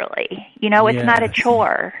naturally. It's not a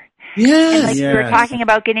chore. Yes. And we were talking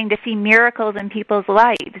about getting to see miracles in people's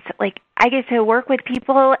lives. Like, I get to work with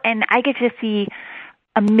people and I get to see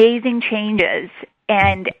amazing changes.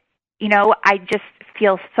 And, I just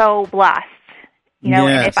feel so blessed.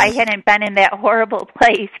 And if I hadn't been in that horrible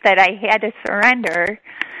place that I had to surrender,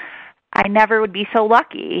 I never would be so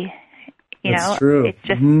lucky. That's true. It's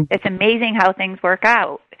just, it's amazing how things work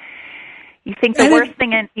out. You think the worst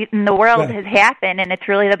thing in the world has happened, and it's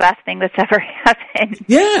really the best thing that's ever happened.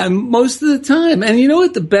 Yeah, most of the time. And you know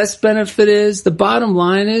what the best benefit is? The bottom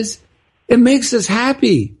line is, it makes us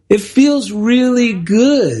happy. It feels really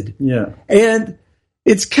good. Yeah. And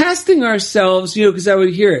it's casting ourselves, because I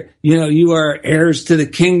would hear it, you are heirs to the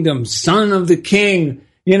kingdom, son of the king,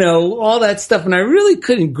 all that stuff. And I really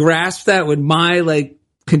couldn't grasp that with my,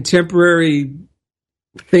 contemporary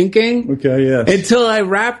thinking. Okay, yes. Until I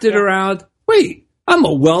wrapped it around, wait, I'm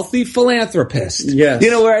a wealthy philanthropist. Yes.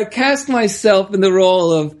 Where I cast myself in the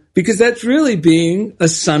role of, because that's really being a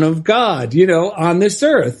son of God, on this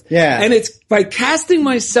earth. Yeah. And it's by casting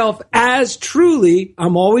myself as truly,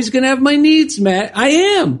 I'm always going to have my needs met. I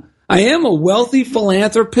am. I am a wealthy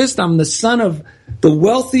philanthropist. I'm the son of the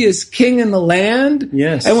wealthiest king in the land.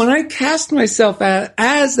 Yes. And when I cast myself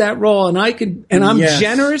as that role, and I'm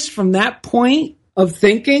generous from that point of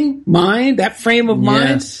thinking, that frame of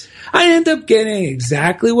mind, I end up getting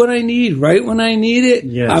exactly what I need right when I need it.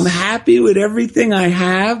 Yes. I'm happy with everything I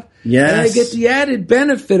have. Yes. And I get the added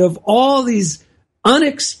benefit of all these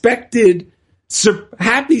unexpected,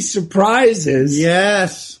 happy surprises.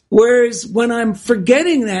 Yes. Whereas when I'm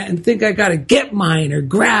forgetting that and think I got to get mine or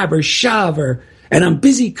grab or shove and I'm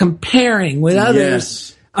busy comparing with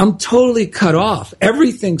others, I'm totally cut off.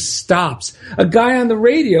 Everything stops. A guy on the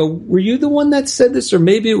radio, were you the one that said this? Or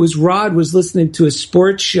maybe it was Rod was listening to a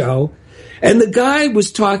sports show, and the guy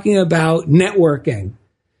was talking about networking.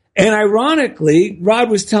 And ironically, Rod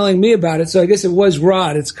was telling me about it, so I guess it was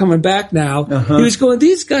Rod. It's coming back now. He was going,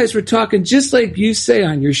 these guys were talking just like you say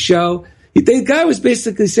on your show. The guy was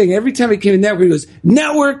basically saying every time he came in network, he goes,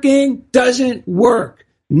 networking doesn't work.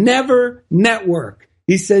 Never network.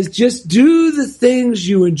 He says, just do the things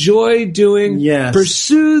you enjoy doing. Yes.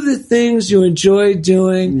 Pursue the things you enjoy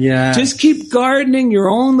doing. Yes. Just keep gardening your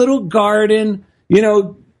own little garden,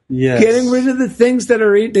 Yes. Getting rid of the things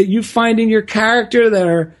that you find in your character that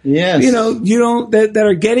are, that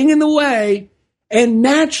are getting in the way. And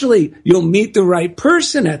naturally, you'll meet the right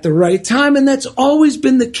person at the right time. And that's always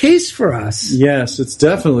been the case for us. Yes, it's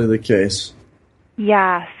definitely the case.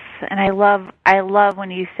 Yes. And I love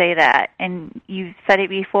when you say that. And you've said it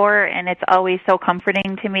before, and it's always so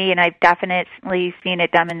comforting to me, and I've definitely seen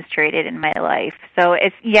it demonstrated in my life. So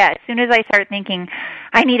as soon as I start thinking,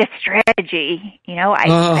 I need a strategy,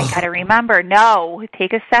 I got to remember, no,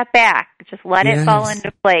 take a step back. Just let it fall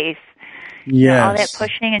into place. Yes. All that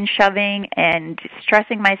pushing and shoving and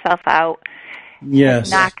stressing myself out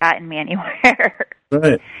has not gotten me anywhere.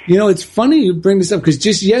 Right. It's funny you bring this up because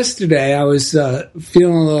just yesterday I was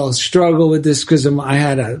feeling a little struggle with this because I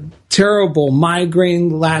had a terrible migraine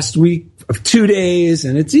last week of 2 days,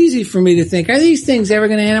 and it's easy for me to think, are these things ever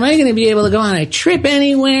going to end? Am I going to be able to go on a trip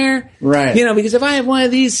anywhere? Right. Because if I have one of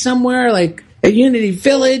these somewhere like at Unity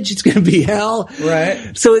Village, it's going to be hell.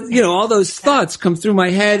 Right. So, all those thoughts come through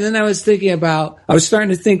my head, and then I was starting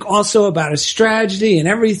to think also about a strategy and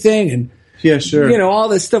everything, and yeah, sure. All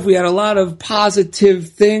this stuff. We had a lot of positive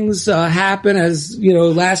things happen. As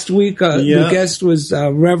last week, the guest was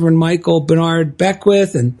Reverend Michael Bernard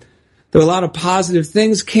Beckwith, and there were a lot of positive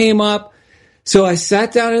things came up. So I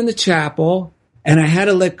sat down in the chapel, and I had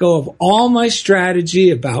to let go of all my strategy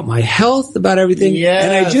about my health, about everything. Yes.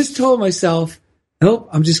 And I just told myself, nope,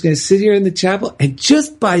 I'm just going to sit here in the chapel, and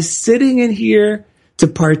just by sitting in here to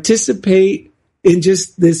participate in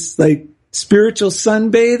just this spiritual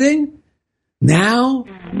sunbathing. Now,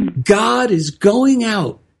 God is going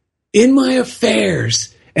out in my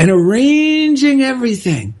affairs and arranging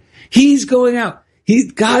everything. He's going out.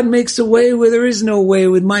 God makes a way where there is no way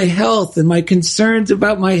with my health and my concerns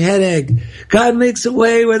about my headache. God makes a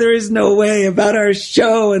way where there is no way about our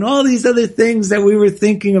show and all these other things that we were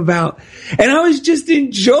thinking about. And I was just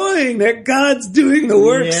enjoying that God's doing the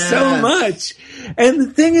work so much. And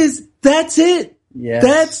the thing is, that's it. Yes.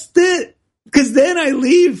 That's it. Because then I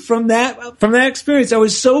leave from that experience. I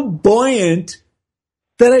was so buoyant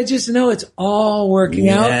that I just know it's all working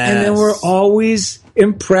out. And then we're always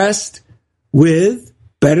impressed with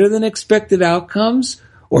better than expected outcomes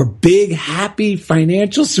or big, happy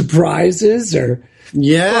financial surprises or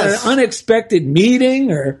an unexpected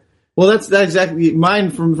meeting or... Well, that's exactly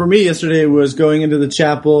mine. For me yesterday was going into the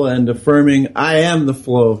chapel and affirming I am the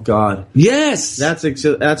flow of God. Yes,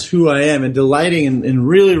 that's who I am, and delighting in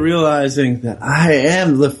really realizing that I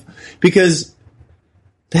am because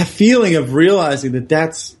that feeling of realizing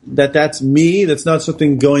that's me. That's not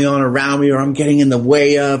something going on around me or I'm getting in the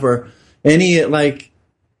way of or any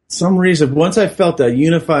some reason. Once I felt that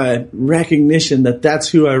unified recognition that that's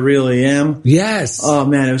who I really am. Yes. Oh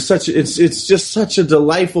man, it's just such a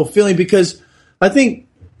delightful feeling because I think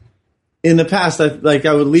in the past I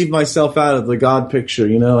would leave myself out of the God picture.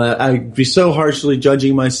 I'd be so harshly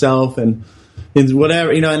judging myself and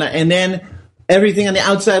whatever. And then everything on the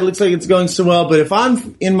outside looks like it's going so well, but if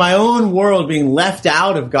I'm in my own world being left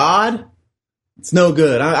out of God, it's no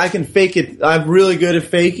good. I can fake it. I'm really good at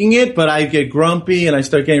faking it, but I get grumpy and I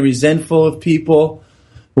start getting resentful of people.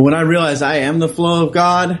 But when I realize I am the flow of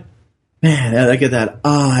God, man, I get that.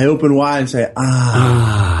 I open wide and say,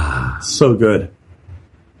 so good.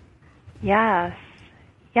 Yes.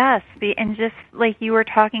 And just like you were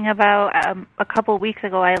talking about a couple weeks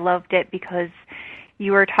ago, I loved it because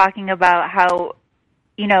you were talking about how,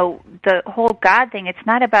 the whole God thing, it's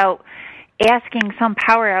not about asking some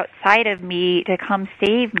power outside of me to come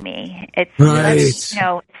save me. It's right. It's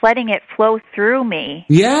letting it flow through me.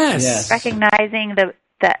 Yes. Recognizing the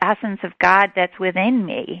essence of God that's within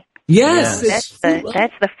me. Yes. That's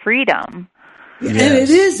the freedom. And it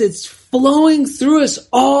is. It's flowing through us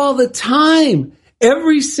all the time.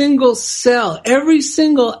 Every single cell, every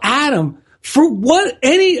single atom. For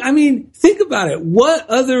think about it. What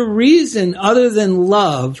other reason other than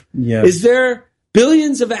love is there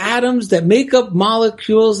billions of atoms that make up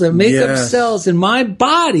molecules, that make up cells in my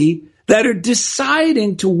body that are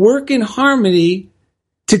deciding to work in harmony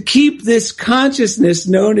to keep this consciousness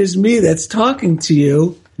known as me that's talking to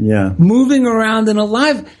you moving around and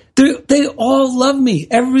alive? They all love me.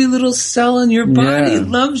 Every little cell in your body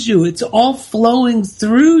loves you. It's all flowing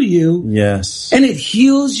through you. Yes. And it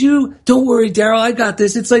heals you. Don't worry, Daryl, I got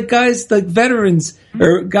this. It's like guys like veterans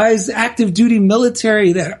or guys active duty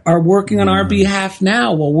military that are working on our behalf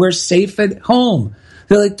now while we're safe at home.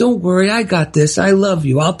 They're like, don't worry, I got this. I love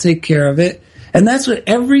you. I'll take care of it. And that's what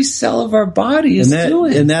every cell of our body is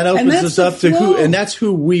doing. And that opens us up to that's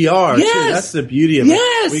who we are, too. That's the beauty of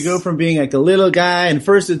it. We go from being like a little guy, and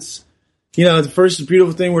first it's, the first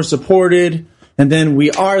beautiful thing, we're supported, and then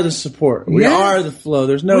we are the support. We are the flow.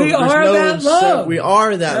 We are that love. We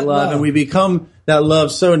are that love, and we become that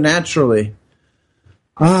love so naturally.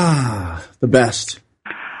 The best.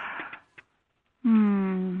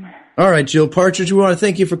 All right, Jill Partridge, we want to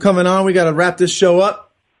thank you for coming on. We got to wrap this show up.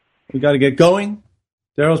 We got to get going.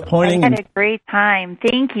 Daryl's pointing. I had a great time.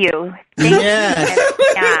 Thank you. Thank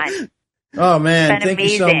you. Oh, man. Thank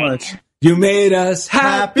you so much. You made us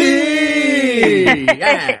happy.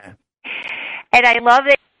 Yeah. And I love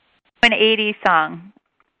it. An 80s song.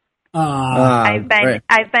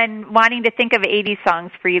 I've been wanting to think of 80s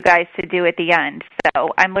songs for you guys to do at the end.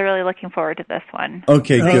 So I'm literally looking forward to this one.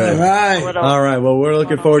 Okay, good. All right. Well, we're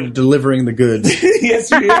looking forward to delivering the goods. Yes,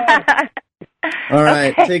 we are. All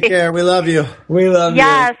right. Take care. We love you. We love you.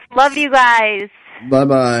 Yes. Love you guys.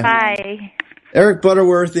 Bye-bye. Bye. Eric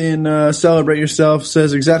Butterworth in Celebrate Yourself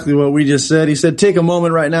says exactly what we just said. He said, take a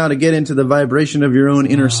moment right now to get into the vibration of your own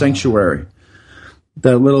inner sanctuary.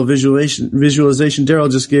 That little visualization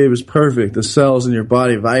Daryl just gave is perfect. The cells in your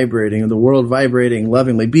body vibrating and the world vibrating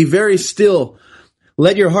lovingly. Be very still.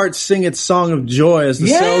 Let your heart sing its song of joy as the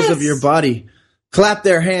cells of your body clap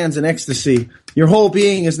their hands in ecstasy. Your whole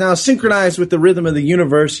being is now synchronized with the rhythm of the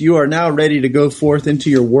universe. You are now ready to go forth into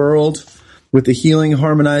your world with the healing,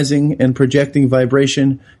 harmonizing, and projecting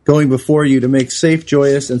vibration going before you to make safe,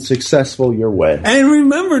 joyous, and successful your way. And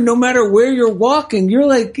remember, no matter where you're walking, you're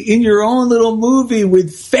like in your own little movie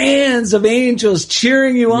with fans of angels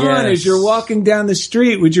cheering you on as you're walking down the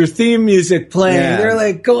street with your theme music playing. Yeah. They're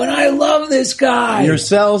like going, I love this guy. Your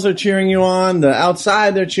cells are cheering you on. The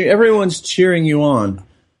outside, everyone's cheering you on.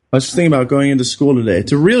 I was just thinking about going into school today.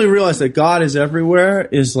 To really realize that God is everywhere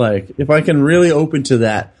is like, if I can really open to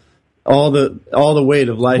that, all the weight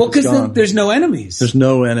of life is gone. Well, because there's no enemies. There's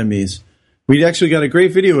no enemies. We actually got a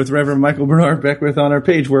great video with Reverend Michael Bernard Beckwith on our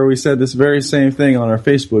page where we said this very same thing on our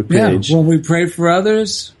Facebook page. Yeah, when we pray for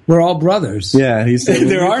others, we're all brothers. Yeah, he said,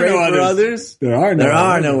 there are no others. There are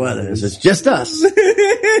no others. It's just us.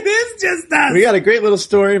 It's just us. We got a great little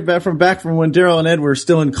story back from when Daryl and Ed were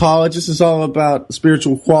still in college. This is all about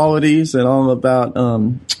spiritual qualities and all about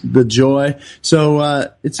the joy. So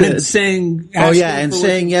saying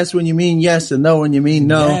yes when you mean yes and no when you mean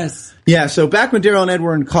no. Yes. Yeah, so back when Daryl and Ed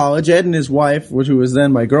were in college, Ed and his wife, who was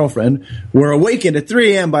then my girlfriend, were awakened at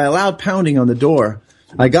 3 a.m. by a loud pounding on the door.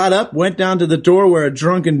 I got up, went down to the door where a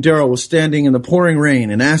drunken Daryl was standing in the pouring rain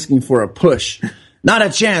and asking for a push. Not a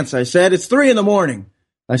chance, I said. It's 3 a.m.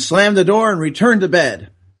 I slammed the door and returned to bed.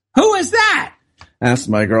 Who is that? Asked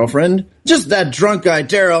my girlfriend. Just that drunk guy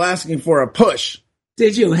Daryl asking for a push.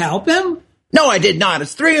 Did you help him? No, I did not.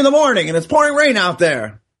 It's 3 a.m. and it's pouring rain out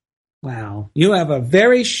there. Wow, you have a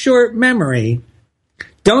very short memory.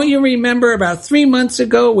 Don't you remember about 3 months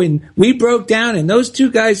ago when we broke down and those two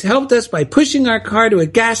guys helped us by pushing our car to a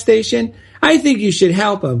gas station? I think you should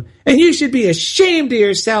help them. And you should be ashamed of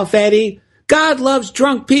yourself, Eddie. God loves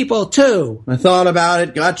drunk people, too. I thought about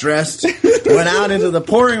it, got dressed, went out into the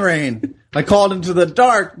pouring rain. I called into the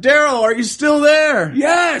dark. Daryl, are you still there?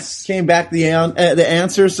 Yes. Came back the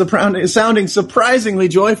answer sounding surprisingly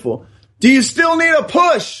joyful. Do you still need a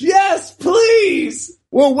push? Yes, please.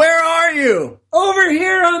 Well, where are you? Over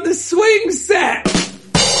here on the swing set.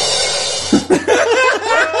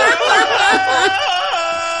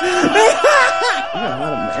 I got a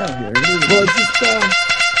lot of mail here.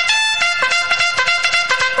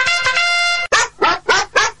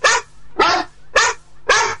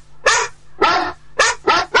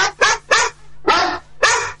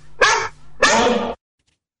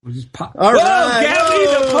 All right. Gabby,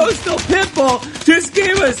 the postal pitbull, just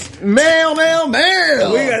gave us mail. We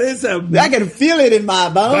got this. I can feel it in my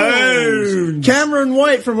bones. Cameron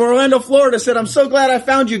White from Orlando, Florida said, I'm so glad I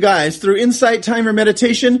found you guys through Insight Timer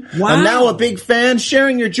Meditation. Wow. I'm now a big fan,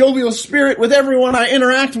 sharing your jovial spirit with everyone I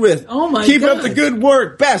interact with. Oh my Keep God. up the good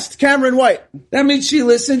work. Best, Cameron White. That means she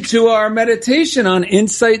listened to our meditation on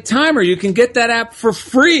Insight Timer. You can get that app for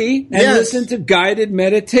free and listen to guided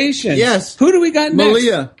meditation. Yes. Who do we got next?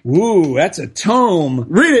 Malia. Ooh, that's a tome.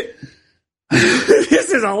 Read it.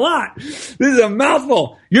 This is a lot. This is a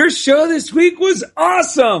mouthful. Your show this week was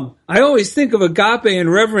awesome. I always think of Agape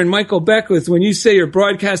and Reverend Michael Beckwith when you say you're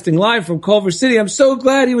broadcasting live from Culver City. I'm so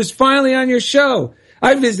glad he was finally on your show.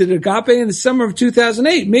 I visited Agape in the summer of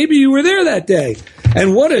 2008. Maybe you were there that day.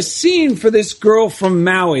 And what a scene for this girl from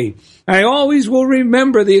Maui. I always will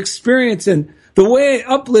remember the experience and the way it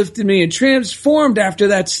uplifted me and transformed after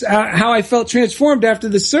that, how I felt transformed after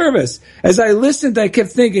the service. As I listened, I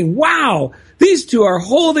kept thinking, wow, these two are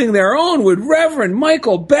holding their own with Reverend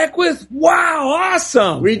Michael Beckwith. Wow,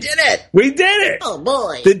 awesome. We did it. We did it. Oh,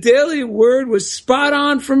 boy. The daily word was spot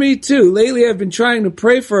on for me, too. Lately, I've been trying to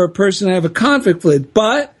pray for a person I have a conflict with,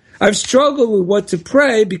 but I've struggled with what to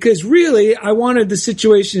pray because really I wanted the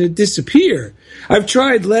situation to disappear. I've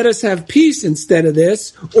tried let us have peace instead of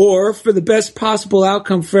this, or for the best possible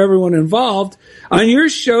outcome for everyone involved. On your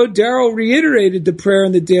show, Daryl reiterated the prayer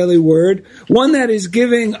in the daily word, one that is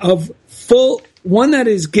giving and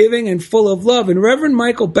full of love. And Reverend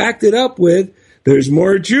Michael backed it up with, there's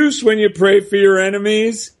more juice when you pray for your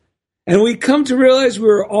enemies. And we come to realize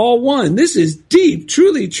we're all one. This is deep,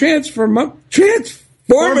 truly transformative,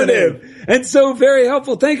 and so very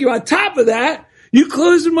helpful. Thank you. On top of that, you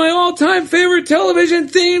closed with my all-time favorite television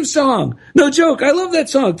theme song. No joke. I love that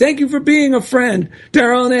song. Thank you for being a friend,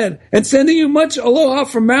 Daryl and Ed. And sending you much aloha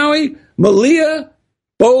from Maui, Malia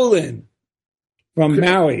Bolin from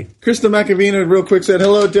Maui. Krista McAvina real quick said,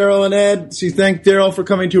 hello, Daryl and Ed. She thanked Daryl for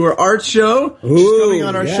coming to her art show. She's coming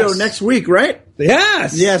on our show next week, right?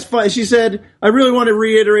 Yes. Yes. She said, I really want to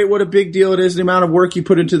reiterate what a big deal it is, the amount of work you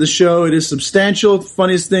put into the show. It is substantial. The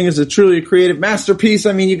funniest thing is truly a creative masterpiece.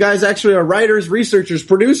 I mean, you guys actually are writers, researchers,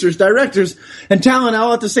 producers, directors, and talent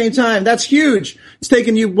all at the same time. That's huge. It's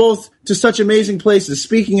taken you both to such amazing places,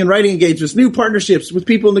 speaking and writing engagements, new partnerships with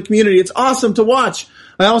people in the community. It's awesome to watch.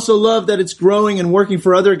 I also love that it's growing and working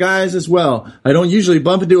for other guys as well. I don't usually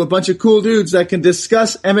bump into a bunch of cool dudes that can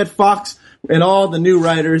discuss Emmett Fox and all the new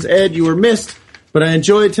writers. Ed, you were missed. But I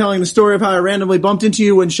enjoyed telling the story of how I randomly bumped into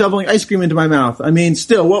you when shoveling ice cream into my mouth. I mean,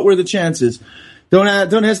 still, what were the chances? Don't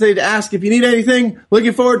hesitate to ask if you need anything.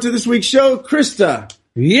 Looking forward to this week's show, Krista.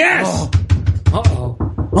 Yes.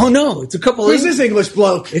 Oh no, it's a couple. Who's this English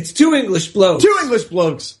bloke? It's two English blokes. Two English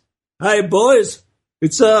blokes. Hi, boys.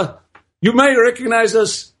 It's you might recognize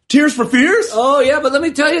us. Tears for Fears? Oh, yeah, but let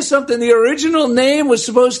me tell you something. The original name was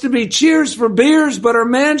supposed to be Cheers for Beers, but our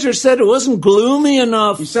manager said it wasn't gloomy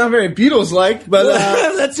enough. You sound very Beatles-like, but...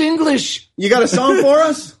 that's English. You got a song for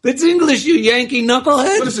us? That's English, you Yankee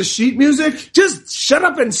knucklehead. What is this, sheet music? Just shut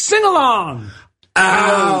up and sing along.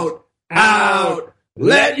 Out,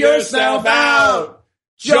 let yourself out.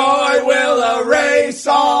 Joy will erase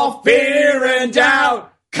all fear and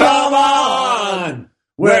doubt. Come on.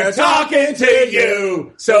 We're talking to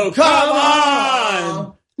you, so come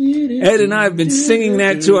on. Ed and I have been singing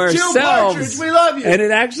that to ourselves. Jill Partridge, we love you. And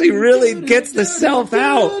it actually really gets the self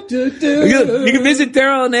out. You can visit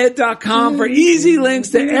DarylandEd.com for easy links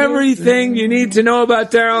to everything you need to know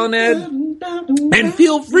about Daryl and Ed. And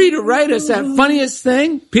feel free to write us at Funniest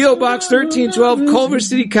Thing, P.O. Box 1312, Culver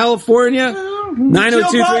City, California,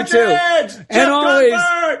 90232. And always...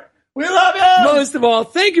 we love you! Most of all,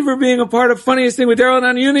 thank you for being a part of Funniest Thing with Daryl and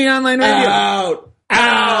on Unity Online Radio.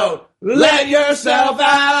 Out, let yourself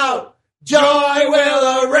out. Joy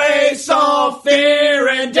will erase all fear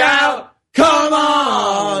and doubt. Come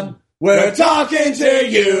on, we're talking to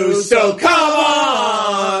you, so come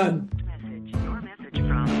on. Your message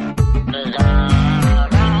from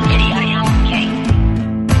Eddie, are you okay?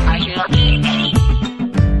 Are you okay, Eddie?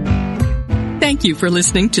 Thank you for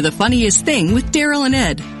listening to The Funniest Thing with Daryl and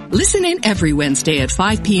Ed. Listen in every Wednesday at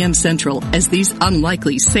 5 p.m. Central as these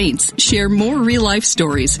unlikely saints share more real-life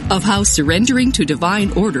stories of how surrendering to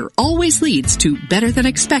divine order always leads to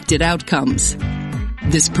better-than-expected outcomes.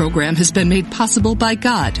 This program has been made possible by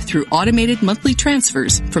God through automated monthly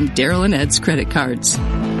transfers from Daryl and Ed's credit cards. You've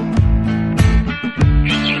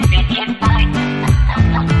been hit by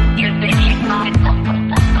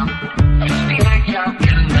a spiritual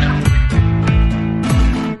guru.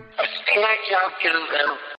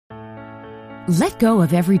 Let go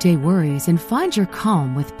of everyday worries and find your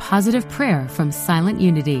calm with positive prayer from Silent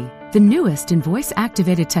Unity. the newest in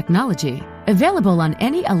voice-activated technology, available on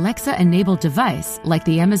any Alexa-enabled device like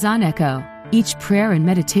the Amazon Echo. Each prayer and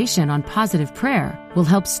meditation on positive prayer will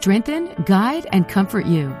help strengthen, guide, and comfort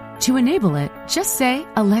you. To enable it, just say,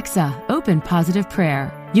 "Alexa, open positive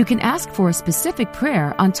prayer." You can ask for a specific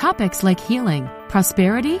prayer on topics like healing,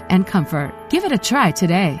 prosperity, and comfort. Give it a try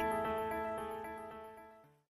today.